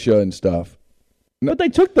 Appalachia and stuff. But they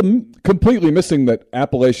took completely missing that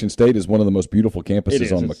Appalachian State is one of the most beautiful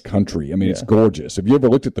campuses on the country. I mean, it's gorgeous. Have you ever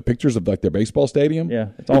looked at the pictures of, like, their baseball stadium? Yeah.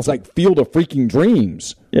 It's like Field of Freaking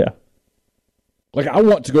Dreams. Yeah. Like, I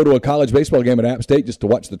want to go to a college baseball game at App State just to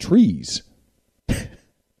watch the trees.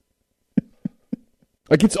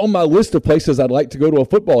 Like, it's on my list of places I'd like to go to a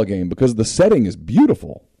football game because the setting is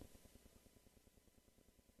beautiful.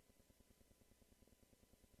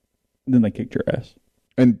 Then they kicked your ass.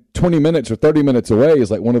 And 20 minutes or 30 minutes away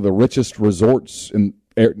is like one of the richest resort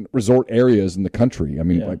areas in the country. I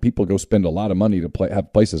mean, like people go spend a lot of money to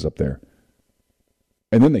have places up there.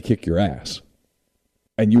 And then they kick your ass.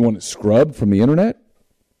 And you want it scrubbed from the internet?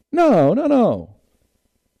 No.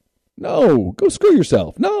 No, go screw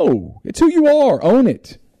yourself. No, it's who you are. Own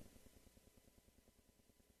it.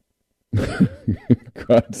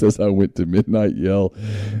 God says I went to Midnight Yell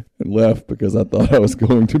and left because I thought I was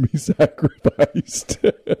going to be sacrificed.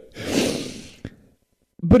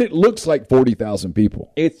 But it looks like 40,000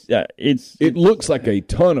 people. It looks like a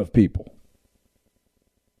ton of people.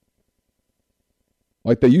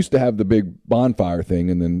 Like they used to have the big bonfire thing,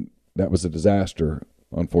 and then that was a disaster,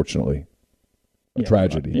 unfortunately. A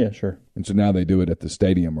tragedy. Yeah, sure. And so now they do it at the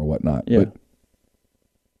stadium or whatnot. Yeah. But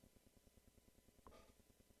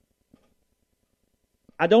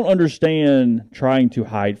I don't understand trying to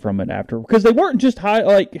hide from it after. Because they weren't just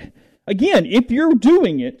again, if you're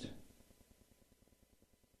doing it,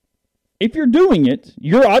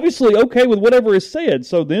 you're obviously okay with whatever is said.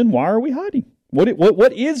 So then why are we hiding? What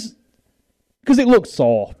is... Because it looks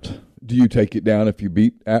soft. Do you take it down if you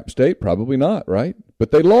beat App State? Probably not, right? But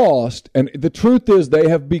they lost, and the truth is they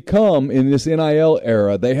have become, in this NIL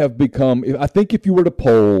era, I think if you were to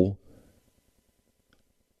poll,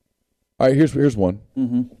 all right, here's one.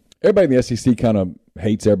 Mm-hmm. Everybody in the SEC kind of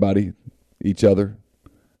hates each other.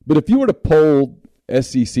 But if you were to poll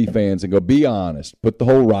SEC fans and go, be honest, put the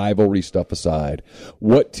whole rivalry stuff aside,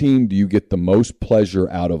 what team do you get the most pleasure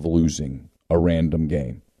out of losing a random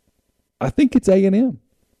game? I think it's A&M.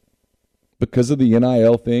 Because of the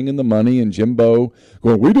NIL thing and the money and Jimbo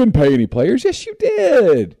going, we didn't pay any players. Yes, you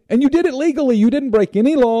did. And you did it legally. You didn't break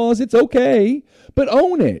any laws. It's okay. But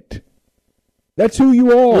own it. That's who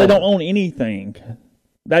you are. Well, they don't own anything.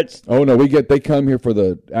 Oh, no, they come here for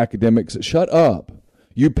the academics. Shut up.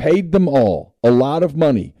 You paid them all a lot of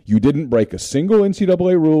money. You didn't break a single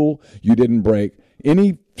NCAA rule. You didn't break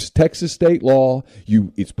any Texas state law.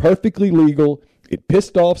 It's perfectly legal. It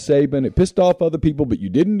pissed off Saban. It pissed off other people, but you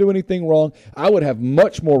didn't do anything wrong. I would have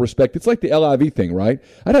much more respect. It's like the LIV thing, right?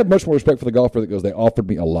 I'd have much more respect for the golfer that goes, they offered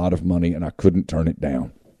me a lot of money, and I couldn't turn it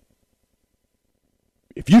down.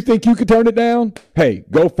 If you think you could turn it down, hey,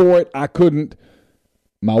 go for it. I couldn't.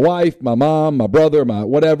 My wife, my mom, my brother, my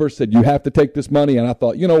whatever said, you have to take this money, and I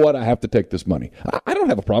thought, you know what? I have to take this money. I don't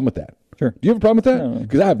have a problem with that. Sure. Do you have a problem with that? No.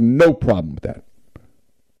 Because I have no problem with that.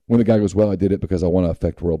 When the guy goes, well, I did it because I want to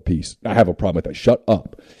affect world peace. I have a problem with that. Shut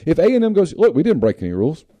up. If A&M goes, look, we didn't break any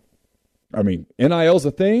rules. I mean, NIL's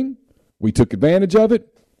a thing. We took advantage of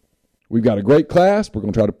it. We've got a great class. We're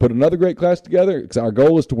going to try to put another great class together because our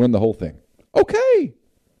goal is to win the whole thing. Okay.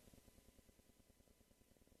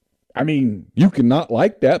 I mean, you can not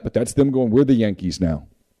like that, but that's them going, we're the Yankees now.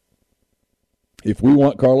 If we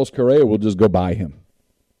want Carlos Correa, we'll just go buy him.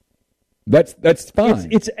 That's fine.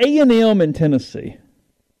 It's A&M in Tennessee.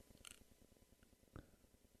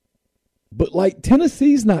 But, like,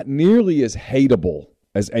 Tennessee's not nearly as hateable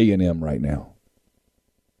as A&M right now.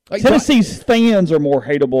 Like, Tennessee's fans are more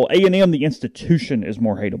hateable. A&M, the institution, is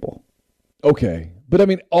more hateable. Okay. But, I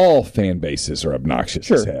mean, all fan bases are obnoxious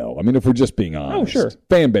as hell. I mean, if we're just being honest. Oh, sure.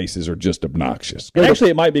 Fan bases are just obnoxious. And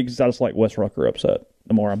actually, it might be because I just like Wes Rucker upset,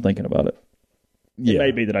 the more I'm thinking about it. Yeah. It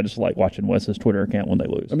may be that I just like watching Wes's Twitter account when they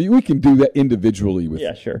lose. I mean, we can do that individually.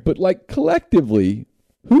 Yeah, sure. But, like, collectively,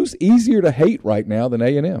 who's easier to hate right now than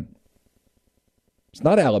A&M? It's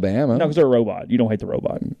not Alabama. No, because they're a robot. You don't hate the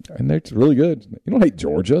robot. And they're really good. You don't hate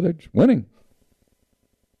Georgia. They're winning.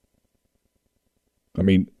 I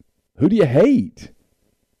mean, Who do you hate?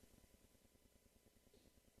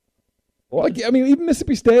 Well, even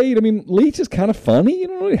Mississippi State. I mean, Leach is kind of funny. You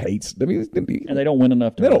know, he hates. I mean, and they don't win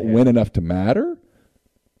enough. They don't win enough to matter.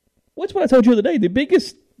 What's what I told you the other day? The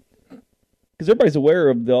biggest, because everybody's aware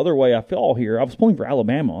of the other way I feel here. I was pulling for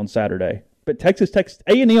Alabama on Saturday, but Texas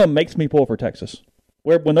A&M makes me pull for Texas.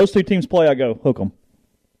 When those two teams play, I go hook them.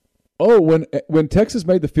 Oh, when Texas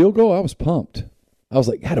made the field goal, I was pumped. I was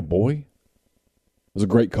like, attaboy. It was a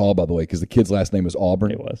great call, by the way, because the kid's last name was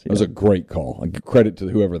Auburn. It was. Yeah. It was a great call. I give credit to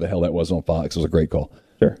whoever the hell that was on Fox. It was a great call.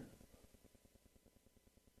 Sure.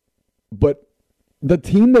 But the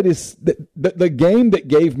team that is the game that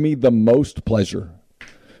gave me the most pleasure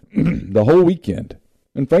the whole weekend,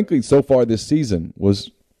 and frankly, so far this season,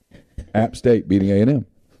 was App State beating A&M.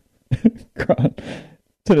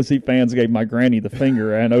 Tennessee fans gave my granny the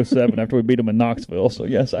finger in 2007 after we beat them in Knoxville. So,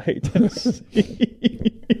 yes, I hate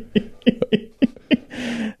Tennessee.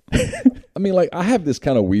 I mean, like, I have this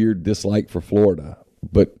kind of weird dislike for Florida,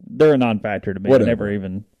 but they're a non-factor to me. Whatever. Never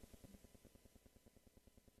even.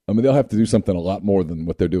 I mean, they'll have to do something a lot more than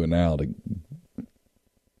what they're doing now.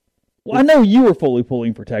 Well, I know you were fully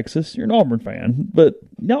pulling for Texas. You're an Auburn fan, but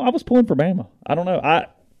no, I was pulling for Bama. I don't know.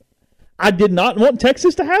 I did not want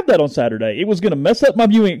Texas to have that on Saturday. It was going to mess up my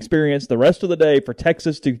viewing experience the rest of the day for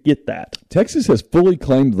Texas to get that. Texas has fully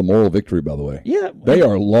claimed the moral victory, by the way. Yeah. They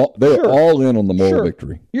are Sure. all in on the moral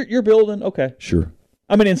victory. You're building, okay. Sure.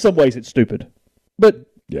 I mean, in some ways it's stupid, but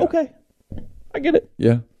Yeah. okay. I get it.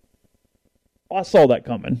 Yeah. I saw that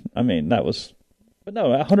coming. I mean, that was, but no,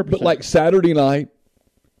 100%. But like Saturday night,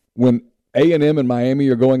 when A&M and Miami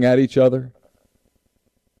are going at each other,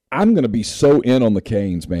 I'm going to be so in on the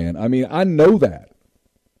Canes, man. I mean, I know that.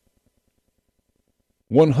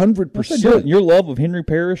 100%. Your love of Henry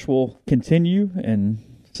Parrish will continue and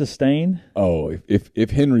sustain. Oh,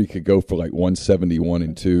 if Henry could go for like 171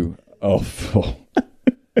 and 2,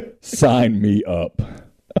 sign me up.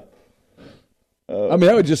 I mean,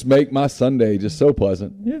 that would just make my Sunday just so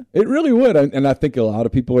pleasant. Yeah. It really would, and I think a lot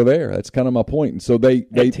of people are there. That's kind of my point. And so they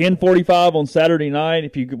At 10:45 on Saturday night,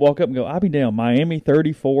 if you could walk up and go, I'll be down Miami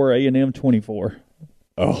 34, A&M 24.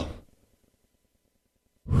 Oh.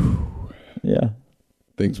 Yeah.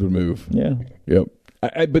 Things would move. Yeah. Yep.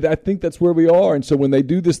 But I think that's where we are. And so when they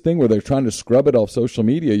do this thing where they're trying to scrub it off social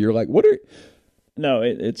media, you're like, what are... No,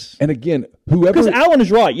 it's... And again, whoever... Because Alan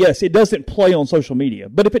is right. Yes, it doesn't play on social media.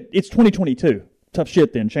 But if it's 2022, tough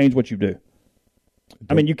shit then. Change what you do.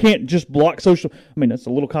 I mean, you can't just block social... I mean, that's a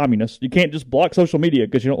little communist. You can't just block social media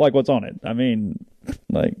because you don't like what's on it. I mean,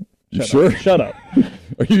 like... Shut up.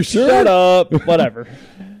 Are you sure? Shut up. Whatever.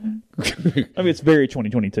 I mean, it's very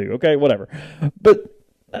 2022. Okay, whatever. But...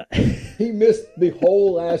 He missed the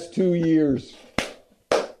whole last 2 years.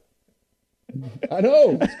 I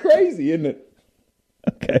know. It's crazy, isn't it?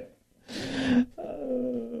 Okay.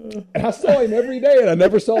 And I saw him every day, and I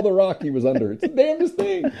never saw the rock he was under. It's the damnedest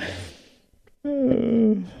thing.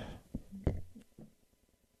 Kind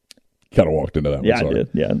of walked into that one. Yeah, sorry. I did.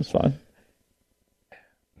 Yeah, that's fine.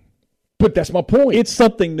 But that's my point. It's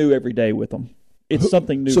something new every day with them. It's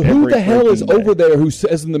something new. So who the hell is day. over there who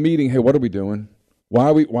says in the meeting, "Hey, what are we doing? Why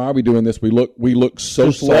are we doing this? We look so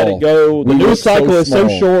Just soft. let it go. The news cycle is so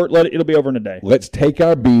small. short. It'll be over in a day. Let's take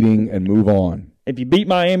our beating and move on. If you beat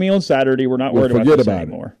Miami on Saturday, we're not We'll worried about forget this about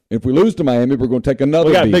anymore. it. If we lose to Miami, we're going to take another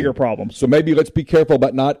We got beating. bigger problems. So maybe let's be careful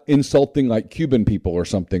about not insulting like Cuban people or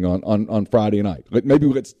something on Friday night. Maybe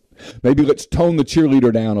let's tone the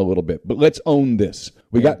cheerleader down a little bit. But let's own this.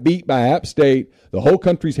 We got beat by App State. The whole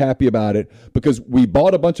country's happy about it because we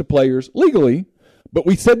bought a bunch of players legally, but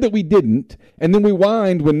we said that we didn't, and then we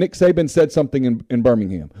whined when Nick Saban said something in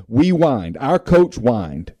Birmingham. We whined. Our coach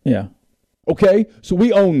whined. Yeah. Okay, so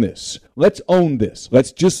we own this. Let's own this.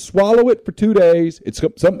 Let's just swallow it for 2 days. It's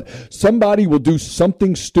somebody will do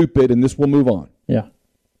something stupid, and this will move on. Yeah.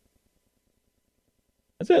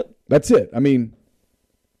 That's it. That's it. I mean,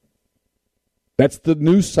 that's the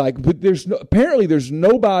news cycle. But apparently there's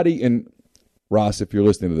nobody in Ross. If you're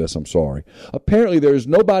listening to this, I'm sorry. Apparently there's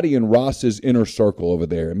nobody in Ross's inner circle over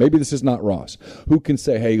there. And maybe this is not Ross who can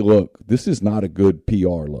say, "Hey, look, this is not a good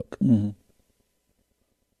PR look." Mm-hmm.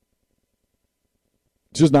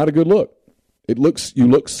 It's just not a good look. You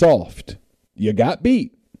look soft. You got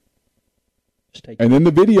beat. And then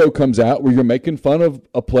the video comes out where you're making fun of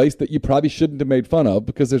a place that you probably shouldn't have made fun of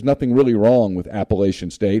because there's nothing really wrong with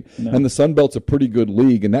Appalachian State. No. And the Sun Belt's a pretty good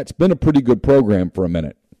league, and that's been a pretty good program for a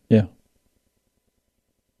minute. Yeah.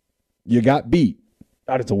 You got beat.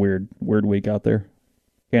 God, it's a weird week out there.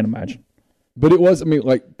 Can't imagine. But it was, I mean,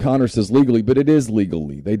 like Connor says legally, but it is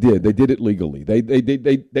legally. They did it legally. They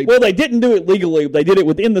Well, they didn't do it legally. They did it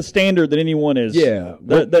within the standard that anyone is. Yeah.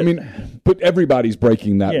 I mean, but everybody's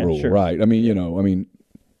breaking that rule, sure. right? I mean,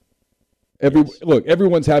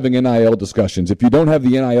 everyone's having NIL discussions. If you don't have the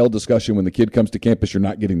NIL discussion when the kid comes to campus, you're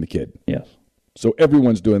not getting the kid. Yes. So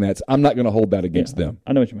everyone's doing that. So I'm not going to hold that against them.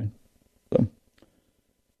 I know what you mean. So,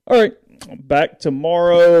 all right. Back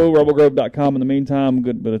tomorrow, rebelgrove.com. In the meantime,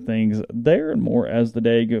 good bit of things there and more as the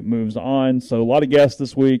day moves on. So a lot of guests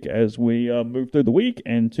this week as we move through the week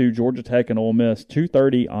and to Georgia Tech and Ole Miss,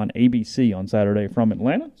 2:30 on ABC on Saturday from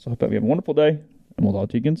Atlanta. So I hope you have a wonderful day, and we'll talk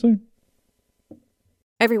to you again soon.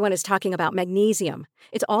 Everyone is talking about magnesium.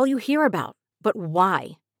 It's all you hear about. But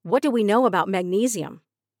why? What do we know about magnesium?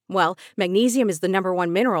 Well, magnesium is the number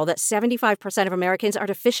one mineral that 75% of Americans are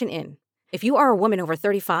deficient in. If you are a woman over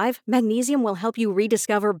 35, magnesium will help you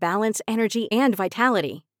rediscover balance, energy, and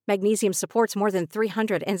vitality. Magnesium supports more than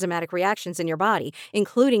 300 enzymatic reactions in your body,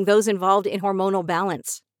 including those involved in hormonal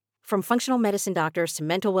balance. From functional medicine doctors to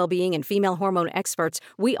mental well-being and female hormone experts,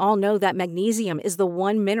 we all know that magnesium is the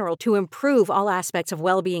one mineral to improve all aspects of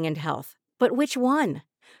well-being and health. But which one?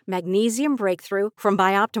 Magnesium Breakthrough from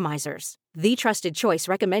Bioptimizers, the trusted choice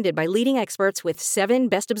recommended by leading experts with 7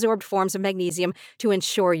 best-absorbed forms of magnesium to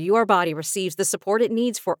ensure your body receives the support it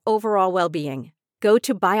needs for overall well-being. Go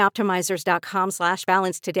to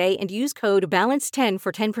bioptimizers.com/balance today and use code BALANCE10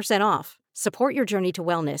 for 10% off. Support your journey to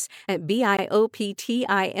wellness at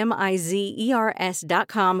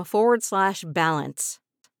bioptimizers.com/balance.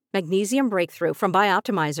 Magnesium Breakthrough from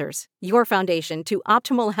Bioptimizers, your foundation to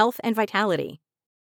optimal health and vitality.